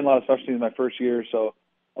was playing a lot of special teams my first year, so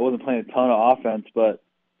I wasn't playing a ton of offense. But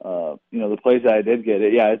the plays that I did get,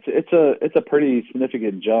 it's a pretty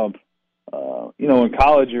significant jump. In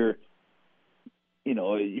college,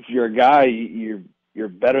 if you're a guy, you're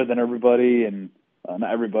better than everybody, and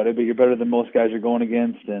not everybody, but you're better than most guys you're going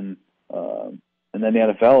against. And then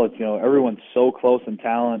the NFL, it's everyone's so close in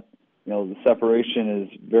talent. The separation is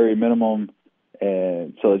very minimum,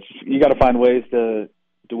 and so you got to find ways to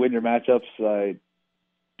win your matchups by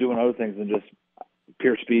doing other things than just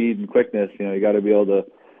pure speed and quickness. You got to be able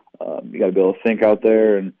to think out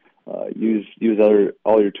there and use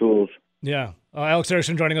all your tools. Yeah. Alex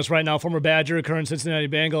Erickson joining us right now, former Badger, current Cincinnati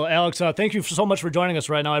Bengal. Alex, thank you so much for joining us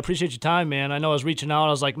right now. I appreciate your time, man. I know I was reaching out.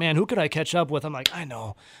 I was like, man, who could I catch up with? I'm like, I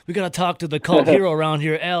know. We got to talk to the cult hero around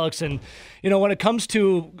here, Alex. And, when it comes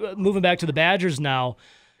to moving back to the Badgers now,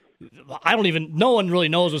 no one really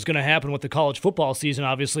knows what's going to happen with the college football season,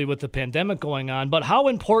 obviously, with the pandemic going on. But how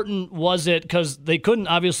important was it, because they couldn't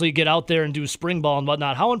obviously get out there and do spring ball and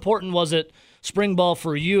whatnot, how important was it, spring ball,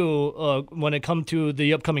 for you when it come to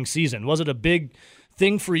the upcoming season? Was it a big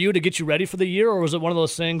thing for you to get you ready for the year, or was it one of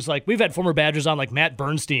those things like we've had former Badgers on, like Matt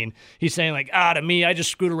Bernstein? He's saying like, to me, I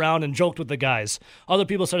just screwed around and joked with the guys. Other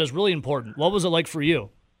people said it's really important. What was it like for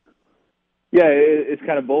you? Yeah, it's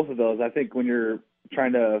kind of both of those. I think when you're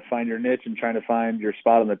trying to find your niche and trying to find your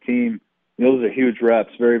spot on the team, those are huge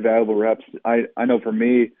reps, very valuable reps. I know for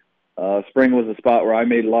me, spring was a spot where I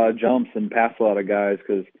made a lot of jumps and passed a lot of guys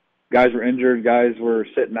because guys were injured, guys were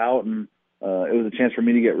sitting out, and it was a chance for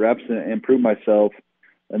me to get reps and improve myself.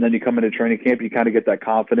 And then you come into training camp, you kind of get that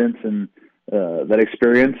confidence and that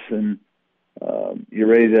experience, and you're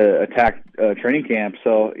ready to attack training camp.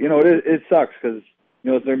 So, it sucks because,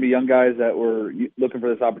 there's going to be young guys that were looking for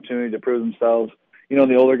this opportunity to prove themselves.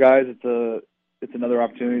 The older guys, it's another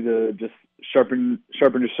opportunity to just sharpen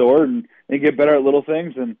your sword and get better at little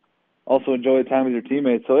things and also enjoy the time with your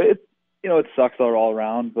teammates. So it sucks all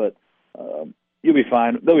around, but you'll be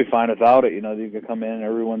fine. They'll be fine without it. You can come in and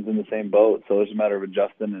everyone's in the same boat. So it's a matter of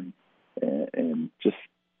adjusting and just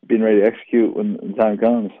being ready to execute when the time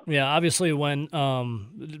comes. Yeah, obviously when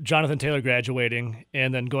Jonathan Taylor graduating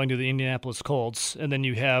and then going to the Indianapolis Colts, and then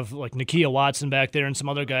you have like Nakia Watson back there and some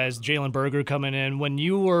other guys, Jalen Berger coming in. When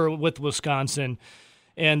you were with Wisconsin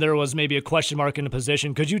and there was maybe a question mark in the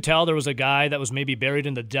position, could you tell there was a guy that was maybe buried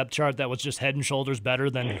in the depth chart that was just head and shoulders better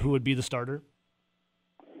than who would be the starter?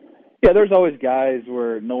 Yeah, there's always guys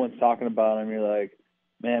where no one's talking about him. You're like,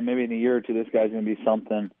 man, maybe in a year or two this guy's going to be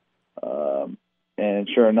something. And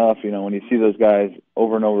sure enough, when you see those guys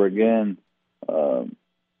over and over again,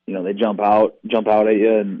 they jump out at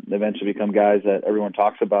you, and they eventually become guys that everyone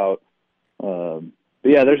talks about. But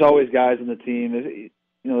yeah, there's always guys in the team.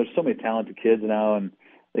 There's so many talented kids now, and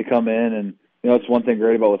they come in, and it's one thing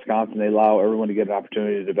great about Wisconsin. They allow everyone to get an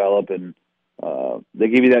opportunity to develop, and they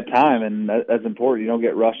give you that time, and that's important. You don't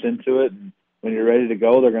get rushed into it. And when you're ready to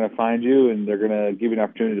go, they're going to find you, and they're going to give you an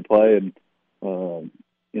opportunity to play. And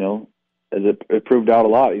as it proved out a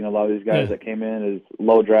lot. A lot of these guys that came in as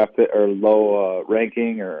low draft pick or low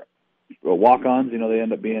ranking or walk-ons, they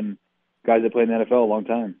end up being guys that played in the NFL a long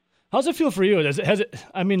time. How's it feel for you?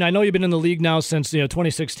 I know you've been in the league now since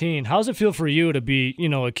 2016. How's it feel for you to be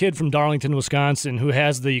a kid from Darlington, Wisconsin, who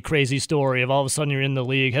has the crazy story of all of a sudden you're in the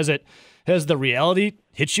league? Has the reality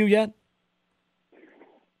hit you yet?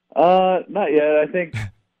 Not yet. I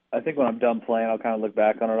think when I'm done playing, I'll kind of look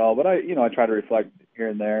back on it all. But I try to reflect here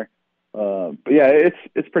and there. But yeah,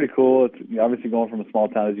 it's pretty cool. It's obviously going from a small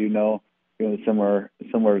town, as similar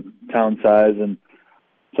town size, and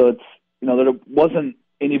so it's there wasn't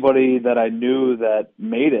anybody that I knew that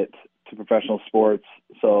made it to professional sports.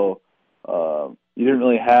 So you didn't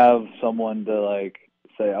really have someone to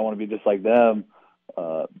say I want to be just like them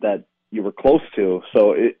that you were close to.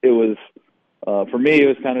 So it was for me, it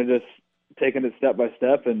was kind of just taking it step by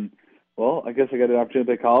step, and well, I guess I got an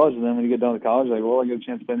opportunity to play college, and then when you get done with college, I get a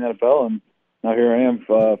chance to play in the NFL, and now here I am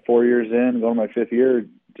 4 years in, going to my fifth year,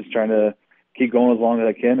 just trying to keep going as long as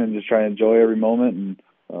I can and just try to enjoy every moment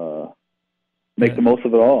and make the most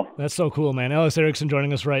of it all. That's so cool, man. Alex Erickson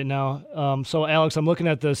joining us right now. So, Alex, I'm looking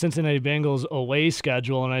at the Cincinnati Bengals away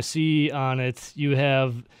schedule, and I see on it you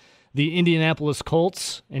have the Indianapolis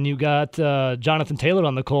Colts, and you got Jonathan Taylor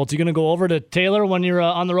on the Colts. You going to go over to Taylor when you're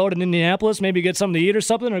on the road in Indianapolis, maybe get something to eat or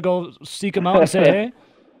something, or go seek him out and say hey?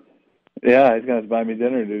 Yeah, he's going to buy me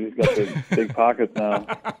dinner, dude. He's got the big pockets now.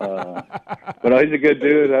 But no, he's a good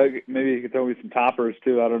dude. Maybe he could throw me some toppers,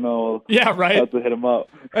 too. I don't know. Yeah, right. I'll have to hit him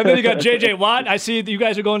up. And then you got J.J. Watt. I see that you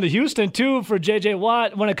guys are going to Houston, too, for J.J.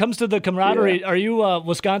 Watt. When it comes to the camaraderie, Are you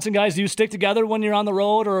Wisconsin guys, do you stick together when you're on the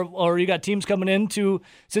road, or you got teams coming into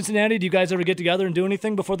Cincinnati? Do you guys ever get together and do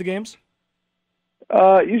anything before the games?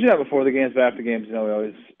 Usually not before the games, but after games,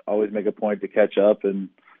 we always make a point to catch up, and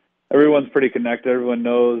everyone's pretty connected. Everyone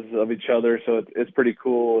knows of each other, so it's pretty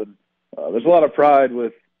cool. And there's a lot of pride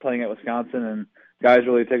with playing at Wisconsin, and guys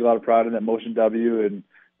really take a lot of pride in that Motion W. And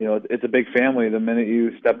it's a big family. The minute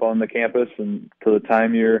you step on the campus and to the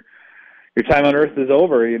time your time on Earth is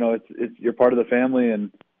over, it's you're part of the family, and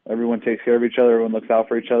everyone takes care of each other. Everyone looks out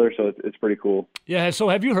for each other, so it's pretty cool. Yeah. So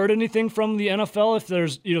have you heard anything from the NFL if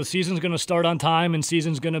there's season's going to start on time and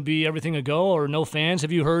season's going to be everything a go, or no fans?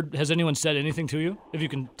 Have you heard? Has anyone said anything to you? If you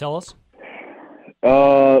can tell us.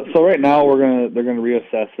 So right now they're gonna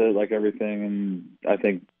reassess it like everything, and I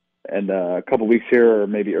think a couple weeks here or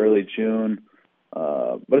maybe early June.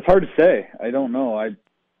 But it's hard to say. I don't know.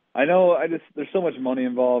 I know there's so much money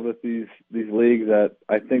involved with these leagues that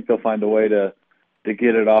I think they'll find a way to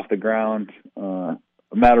get it off the ground. A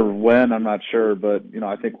matter of when, I'm not sure, but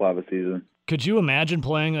I think we'll have a season. Could you imagine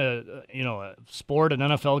playing a sport, an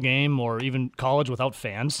NFL game, or even college without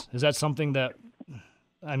fans? Is that something that,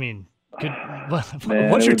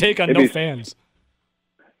 what's your take on no fans?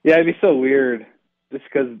 Yeah, it'd be so weird, just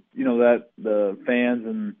because that the fans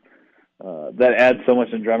and that adds so much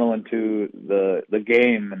adrenaline to the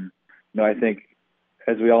game, and I think,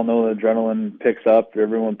 as we all know, the adrenaline picks up.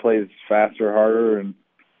 Everyone plays faster, harder, and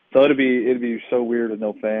so it'd be so weird with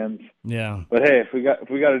no fans. Yeah. But hey, if we got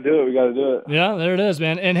to do it, we got to do it. Yeah, there it is,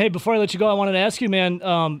 man. And hey, before I let you go, I wanted to ask you, man,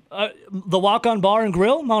 the Walk-On Bar and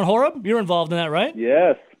Grill, Mount Horeb, you're involved in that, right?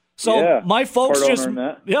 Yes. So my folks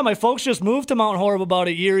just moved to Mount Horeb about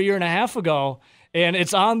a year and a half ago. And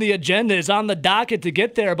it's on the agenda. It's on the docket to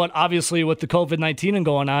get there. But obviously, with the COVID-19 and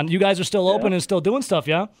going on, you guys are still open and still doing stuff,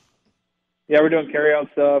 yeah? Yeah, we're doing carry-out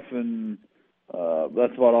stuff, and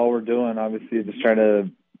that's about all we're doing. Obviously, just trying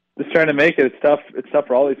to make it. It's tough. It's tough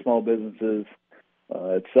for all these small businesses.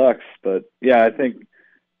 It sucks, but yeah, I think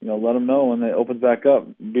let them know when it opens back up.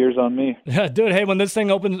 Beer's on me. Yeah, dude. Hey, when this thing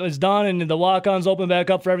is done and the walk-ons open back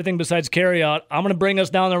up for everything besides carry-out, I'm gonna bring us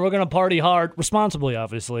down there. We're gonna party hard, responsibly,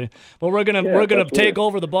 obviously, but we're gonna take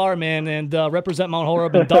over the bar, man, and represent Mount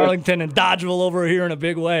Horeb and Darlington and Dodgeville over here in a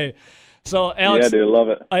big way. So, Alex, yeah, dude, love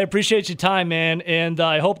it. I appreciate your time, man, and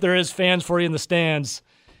I hope there is fans for you in the stands.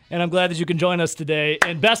 And I'm glad that you can join us today.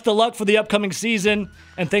 And best of luck for the upcoming season.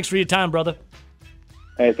 And thanks for your time, brother.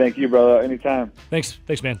 Hey, thank you, brother. Anytime. Thanks,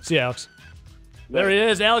 man. See you, Alex. There he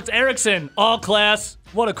is, Alex Erickson, all class.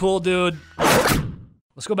 What a cool dude.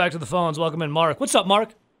 Let's go back to the phones. Welcome in, Mark. What's up,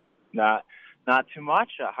 Mark? Not Not too much.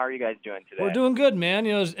 How are you guys doing today? We're doing good, man.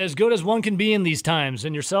 You know, as good as one can be in these times.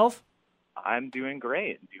 And yourself? I'm doing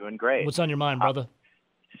great. Doing great. What's on your mind, brother?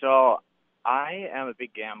 So I am a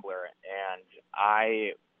big gambler, and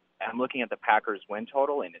I am looking at the Packers win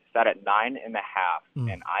total, and it's set at 9.5.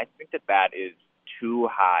 And I think that is too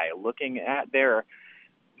high. Looking at their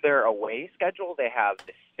away schedule, they have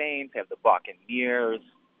the Saints, they have the Buccaneers,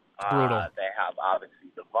 brutal. They have obviously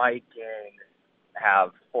the Vikings,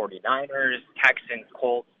 have 49ers, Texans,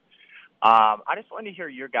 Colts. I just wanted to hear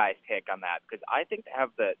your guys' take on that because I think they have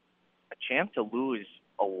a chance to lose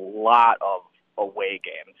a lot of away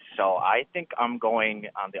games. So I think I'm going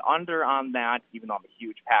on the under on that, even though I'm a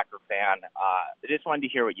huge Packer fan. I just wanted to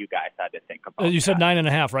hear what you guys had to think about You said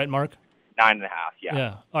 9.5, right, Mark? 9.5, yeah.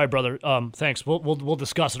 Yeah. All right, brother. Thanks. We'll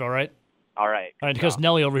discuss it, all right? All right. All right, because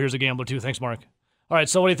Nelly over here is a gambler too. Thanks, Mark. All right,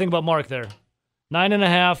 so what do you think about Mark there?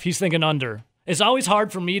 9.5, he's thinking under. It's always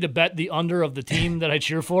hard for me to bet the under of the team that I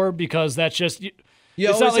cheer for because that's just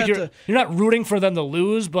it's not like you're not rooting for them to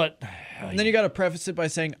lose, but and then you got to preface it by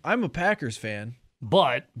saying I'm a Packers fan,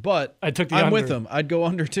 but I took the I'm under. with them. I'd go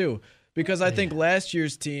under too because I think last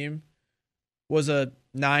year's team was a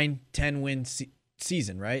 9-10 win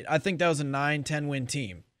season, right? I think that was a 9-10 win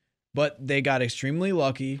team, but they got extremely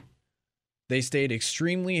lucky. They stayed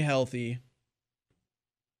extremely healthy.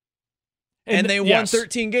 And they won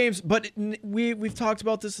 13 games, but we've talked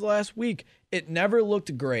about this last week. It never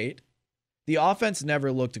looked great. The offense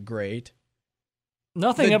never looked great.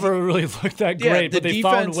 Nothing ever really looked that great, but they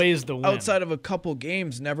found ways to win. Outside of a couple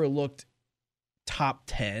games, never looked top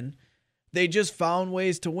 10. They just found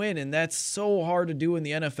ways to win, and that's so hard to do in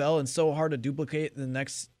the NFL and so hard to duplicate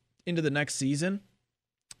into the next season.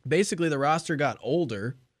 Basically, the roster got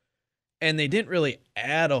older, and they didn't really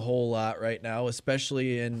add a whole lot right now,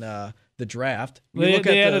 especially in the draft. They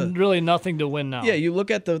had really nothing to win now. Yeah, you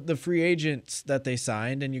look at the free agents that they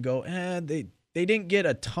signed, and you go, they didn't get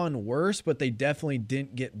a ton worse, but they definitely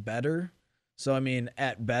didn't get better. So I mean,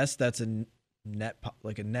 at best, that's a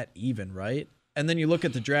net even, right? And then you look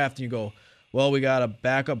at the draft, and you go, well, we got a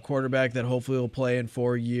backup quarterback that hopefully will play in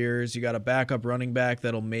 4 years. You got a backup running back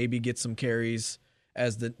that'll maybe get some carries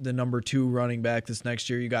as the number 2 running back this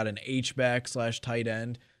next year. You got an H-back / tight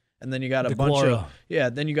end. And then you got a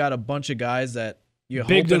bunch of guys that you're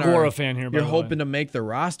hoping to make the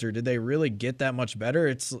roster. Did they really get that much better?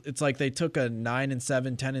 It's like they took a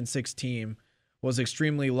 9-7, 10-6 team, was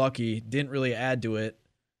extremely lucky, didn't really add to it,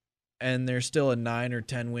 and they're still a 9 or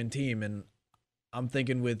 10 win team. And I'm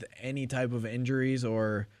thinking with any type of injuries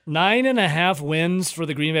or 9.5 wins for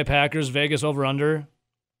the Green Bay Packers, Vegas over under.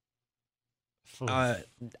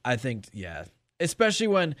 I think, yeah, especially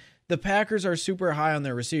when the Packers are super high on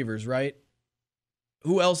their receivers, right?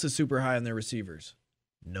 Who else is super high on their receivers?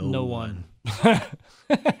 No one.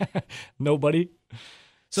 Nobody.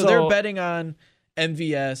 So they're betting on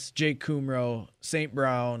MVS, Jake Kumro, St.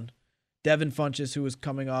 Brown, Devin Funchess, who was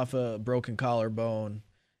coming off a broken collarbone,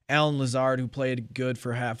 Alan Lazard, who played good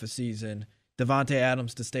for half a season, Devontae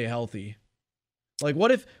Adams to stay healthy. Like,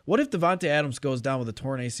 what if Devontae Adams goes down with a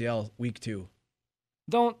torn ACL week 2?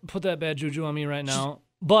 Don't put that bad juju on me right now.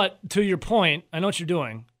 But to your point, I know what you're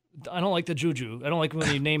doing. I don't like the juju. I don't like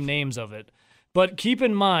when you name names of it. But keep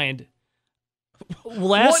in mind,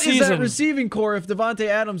 what is that receiving core if Devontae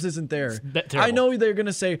Adams isn't there? I know they're going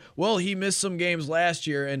to say, well, he missed some games last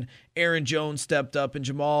year, and Aaron Jones stepped up, and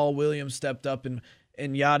Jamal Williams stepped up, and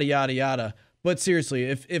yada, yada, yada. But seriously,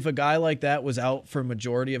 if a guy like that was out for a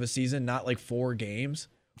majority of a season, not like 4 games,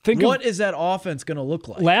 what is that offense going to look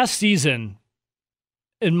like? Last season,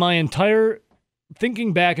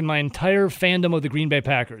 thinking back in my entire fandom of the Green Bay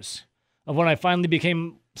Packers, of when I finally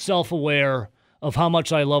became self-aware of how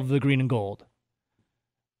much I love the green and gold.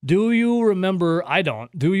 Do you remember, I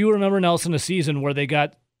don't, do you remember, Nelson, a season where they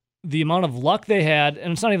got the amount of luck they had,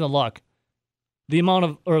 and it's not even luck, the amount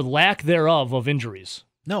of, or lack thereof, of injuries?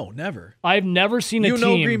 No, never. I've never seen a team. You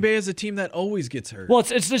know Green Bay is a team that always gets hurt. Well,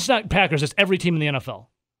 it's just not Packers, it's every team in the NFL.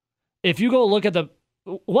 If you go look at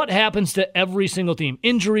what happens to every single team,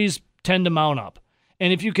 injuries tend to mount up.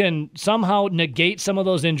 And if you can somehow negate some of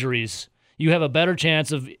those injuries, you have a better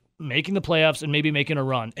chance of making the playoffs and maybe making a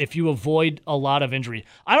run if you avoid a lot of injury.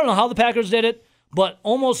 I don't know how the Packers did it, but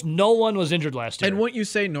almost no one was injured last year. And what you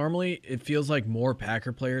say, normally it feels like more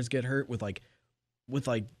Packer players get hurt with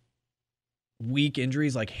weak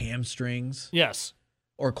injuries like hamstrings. Yes.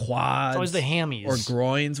 Or quads. It's always the hammies. Or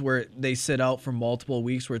groins where they sit out for multiple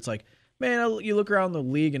weeks where it's like, man, you look around the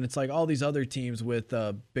league and it's like all these other teams with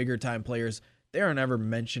bigger time players, they aren't ever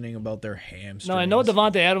mentioning about their hamstrings. No, I know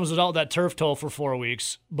Devontae Adams was out with that turf toe for 4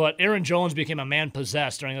 weeks, but Aaron Jones became a man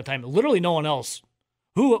possessed during that time. Literally no one else.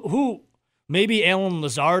 Who Maybe Alan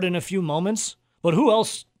Lazard in a few moments. But who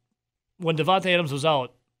else, when Devontae Adams was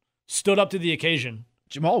out, stood up to the occasion?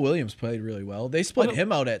 Jamal Williams played really well. They split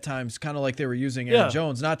him out at times, kind of like they were using Aaron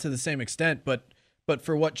Jones, not to the same extent, but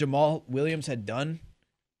for what Jamal Williams had done.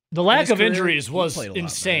 The lack of injuries was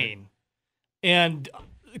insane. And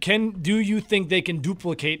do you think they can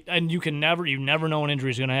duplicate? And you never know when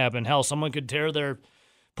injury is going to happen. Hell, someone could tear their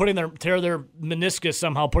meniscus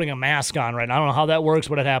somehow putting a mask on. Right? I don't know how that works,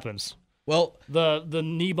 but it happens. Well, the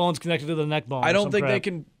knee bone's connected to the neck bone. I don't think they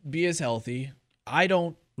can be as healthy. I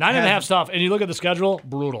don't. 9.5 tough, and you look at the schedule,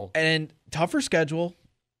 brutal. And tougher schedule.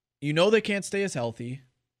 You know they can't stay as healthy.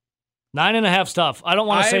 9.5 tough. I don't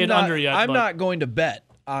want to say an under yet. I'm not going to bet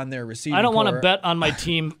on their receiving I don't core. want to bet on my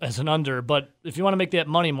team as an under, but if you want to make that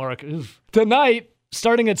money, Mark, tonight,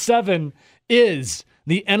 starting at 7, is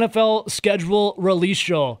the NFL schedule release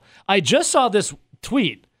show. I just saw this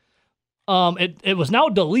tweet. It was now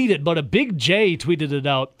deleted, but a Big J tweeted it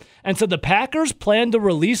out and said the Packers plan to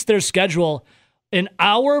release their schedule an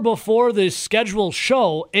hour before the schedule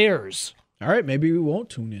show airs. All right, maybe we won't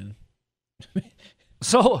tune in.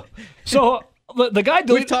 So the guy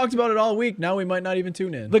we've talked about it all week. Now we might not even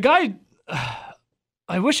tune in. The guy,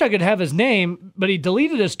 I wish I could have his name, but he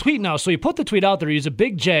deleted his tweet now. So he put the tweet out there. He's a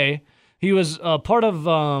Big J. He was part of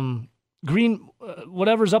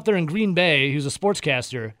whatever's up there in Green Bay. He was a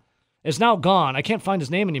sportscaster. It's now gone. I can't find his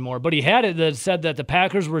name anymore. But he had it that said that the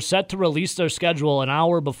Packers were set to release their schedule an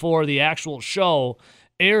hour before the actual show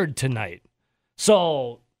aired tonight.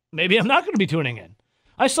 So maybe I'm not going to be tuning in.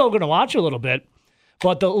 I'm still going to watch a little bit.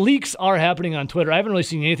 But the leaks are happening on Twitter. I haven't really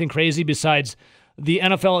seen anything crazy besides the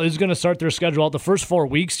NFL is going to start their schedule out. The first 4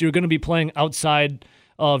 weeks, you're going to be playing outside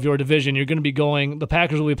of your division. You're going to be the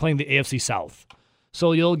Packers will be playing the AFC South.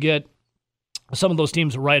 So you'll get some of those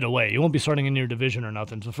teams right away. You won't be starting in your division or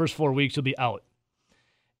nothing. So the first 4 weeks, you'll be out.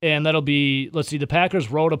 And that'll be, let's see, the Packers'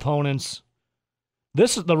 road opponents.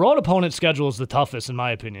 The road opponent schedule is the toughest, in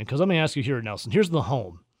my opinion, because let me ask you here, Nelson. Here's the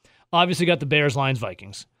home. Obviously, you got the Bears, Lions,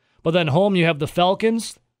 Vikings. But then home, you have the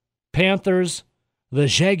Falcons, Panthers, the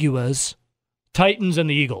Jaguars, Titans, and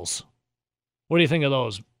the Eagles. What do you think of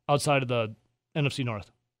those outside of the NFC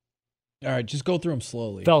North? All right, just go through them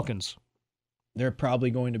slowly. Falcons. They're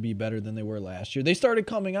probably going to be better than they were last year. They started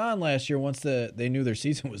coming on last year once they knew their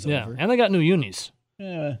season was over. Yeah, and they got new unis.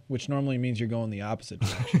 Yeah, which normally means you're going the opposite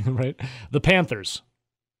direction. Right? The Panthers.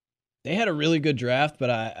 They had a really good draft,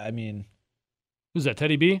 but I mean... Who's that,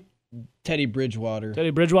 Teddy B? Teddy Bridgewater.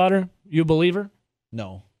 Teddy Bridgewater? You a believer?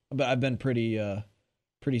 No, but I've been pretty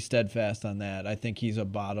steadfast on that. I think he's a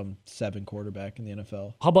bottom 7 quarterback in the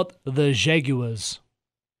NFL. How about the Jaguars?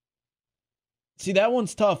 See, that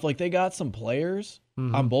one's tough. Like, they got some players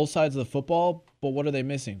on both sides of the football, but what are they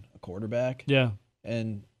missing? A quarterback? Yeah.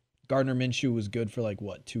 And Gardner Minshew was good for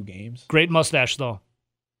 2 games? Great mustache, though.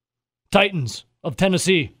 Titans of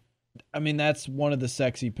Tennessee. I mean, that's one of the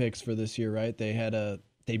sexy picks for this year, right?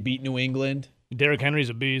 They beat New England. Derrick Henry's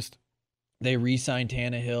a beast. They re-signed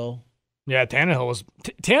Tannehill. Yeah,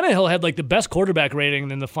 Tannehill had the best quarterback rating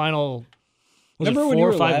in the final. Remember 4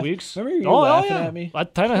 or 5 weeks? Remember you were laughing at me?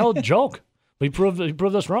 Tannehill joke. He proved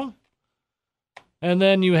us wrong. And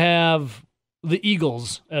then you have the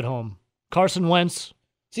Eagles at home. Carson Wentz.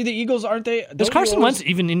 See, the Eagles, aren't they? Is Carson Wentz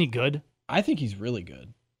even any good? I think he's really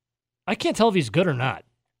good. I can't tell if he's good or not.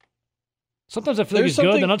 Sometimes I feel like he's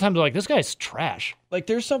good, and other times I'm like, this guy's trash.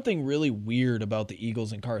 There's something really weird about the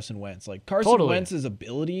Eagles and Carson Wentz. Carson Wentz's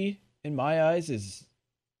ability, in my eyes, is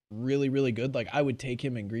really, really good. I would take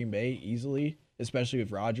him in Green Bay easily, especially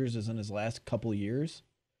if Rodgers is in his last couple of years.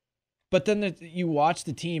 But then you watch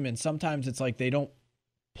the team, and sometimes it's they don't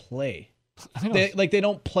play. They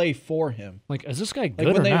don't play for him. Is this guy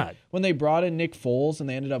good or not? When they brought in Nick Foles and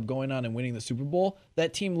they ended up going on and winning the Super Bowl,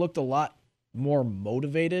 that team looked a lot more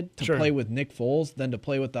motivated to play with Nick Foles than to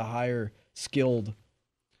play with the higher skilled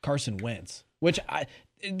Carson Wentz, which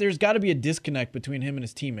there's got to be a disconnect between him and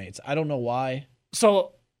his teammates. I don't know why.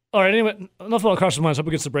 So, all right, anyway, enough about Carson Wentz. Up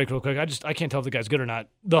against the break real quick. I can't tell if the guy's good or not.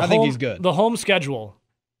 I think he's good. The home schedule,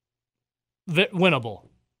 winnable.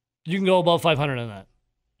 You can go above 500 on that.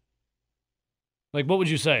 What would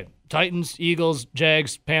you say? Titans, Eagles,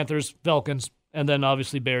 Jags, Panthers, Falcons, and then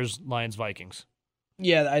obviously Bears, Lions, Vikings.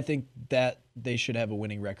 Yeah, I think that they should have a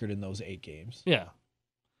winning record in those 8 games. Yeah.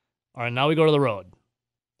 All right, now we go to the road.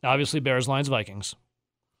 Obviously, Bears, Lions, Vikings.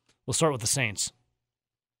 We'll start with the Saints.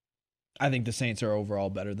 I think the Saints are overall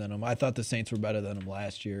better than them. I thought the Saints were better than them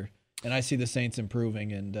last year. And I see the Saints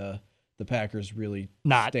improving and the Packers really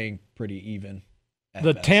staying pretty even.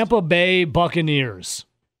 The best. Tampa Bay Buccaneers.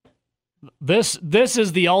 This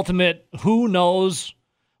is the ultimate who knows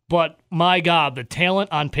But my God, the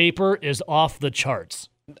talent on paper is off the charts.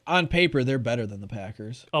 On paper, they're better than the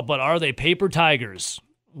Packers. Oh, but are they paper tigers?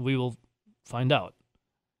 We will find out.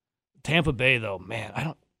 Tampa Bay, though,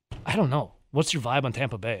 man, I don't know. What's your vibe on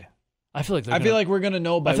Tampa Bay? I feel like we're gonna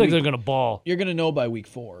know by. I feel like they're gonna ball. You're gonna know by week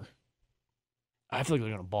 4. I feel like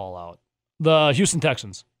they're gonna ball out. The Houston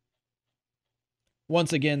Texans.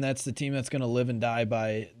 Once again, that's the team that's gonna live and die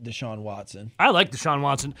by Deshaun Watson. I like Deshaun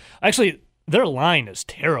Watson. Actually, their line is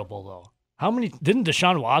terrible though. Didn't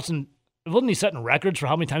Deshaun Watson? Wasn't he setting records for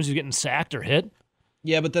how many times he was getting sacked or hit?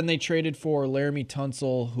 Yeah, but then they traded for Laramie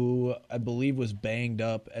Tunsil, who I believe was banged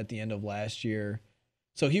up at the end of last year.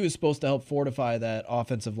 So he was supposed to help fortify that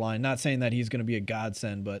offensive line. Not saying that he's going to be a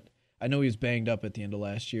godsend, but I know he was banged up at the end of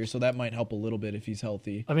last year, so that might help a little bit if he's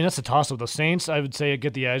healthy. I mean, that's a toss-up. The Saints, I would say,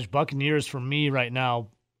 get the edge. Buccaneers, for me right now,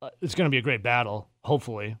 it's going to be a great battle,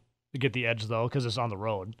 hopefully, to get the edge, though, because it's on the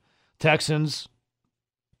road. Texans,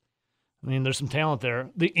 I mean, there's some talent there.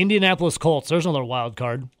 The Indianapolis Colts, there's another wild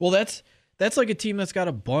card. Well, that's like a team that's got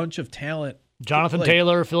a bunch of talent. Jonathan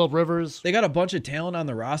Taylor, Phillip Rivers. They got a bunch of talent on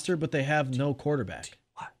the roster, but they have no quarterback.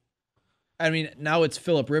 What? I mean, now it's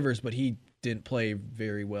Phillip Rivers, but he didn't play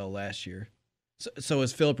very well last year. So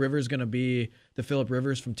is Phillip Rivers going to be the Phillip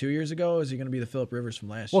Rivers from 2 years ago? Or is he going to be the Phillip Rivers from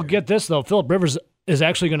last year? Well, get this, though. Phillip Rivers is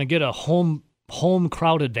actually going to get a home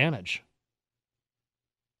crowd advantage.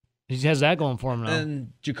 He has that going for him now.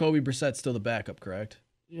 And Jacoby Brissett's still the backup, correct?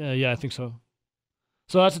 Yeah, I think so.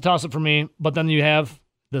 So that's a toss-up for me. But then you have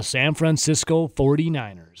the San Francisco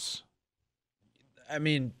 49ers. I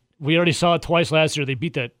mean, we already saw it twice last year. They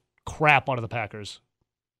beat the crap out of the Packers.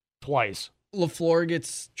 Twice. LaFleur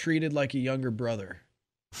gets treated like a younger brother.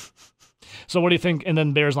 So what do you think? And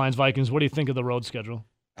then Bears, Lions, Vikings. What do you think of the road schedule?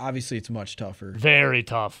 Obviously, it's much tougher. Very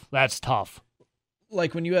tough. That's tough.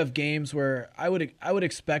 Like when you have games where I would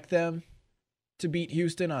expect them to beat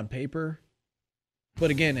Houston on paper.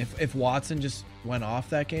 But again, if Watson just went off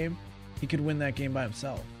that game, he could win that game by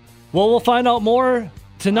himself. Well, we'll find out more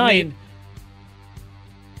tonight. I mean,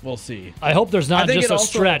 we'll see. I hope there's not just a also,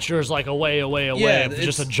 stretch. There's like away. Yeah, it's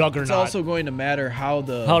just a juggernaut. It's also going to matter how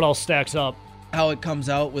it all stacks up. How it comes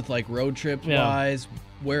out with like road trip wise,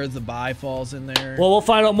 where the bye falls in there. Well, we'll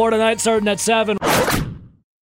find out more tonight starting at 7.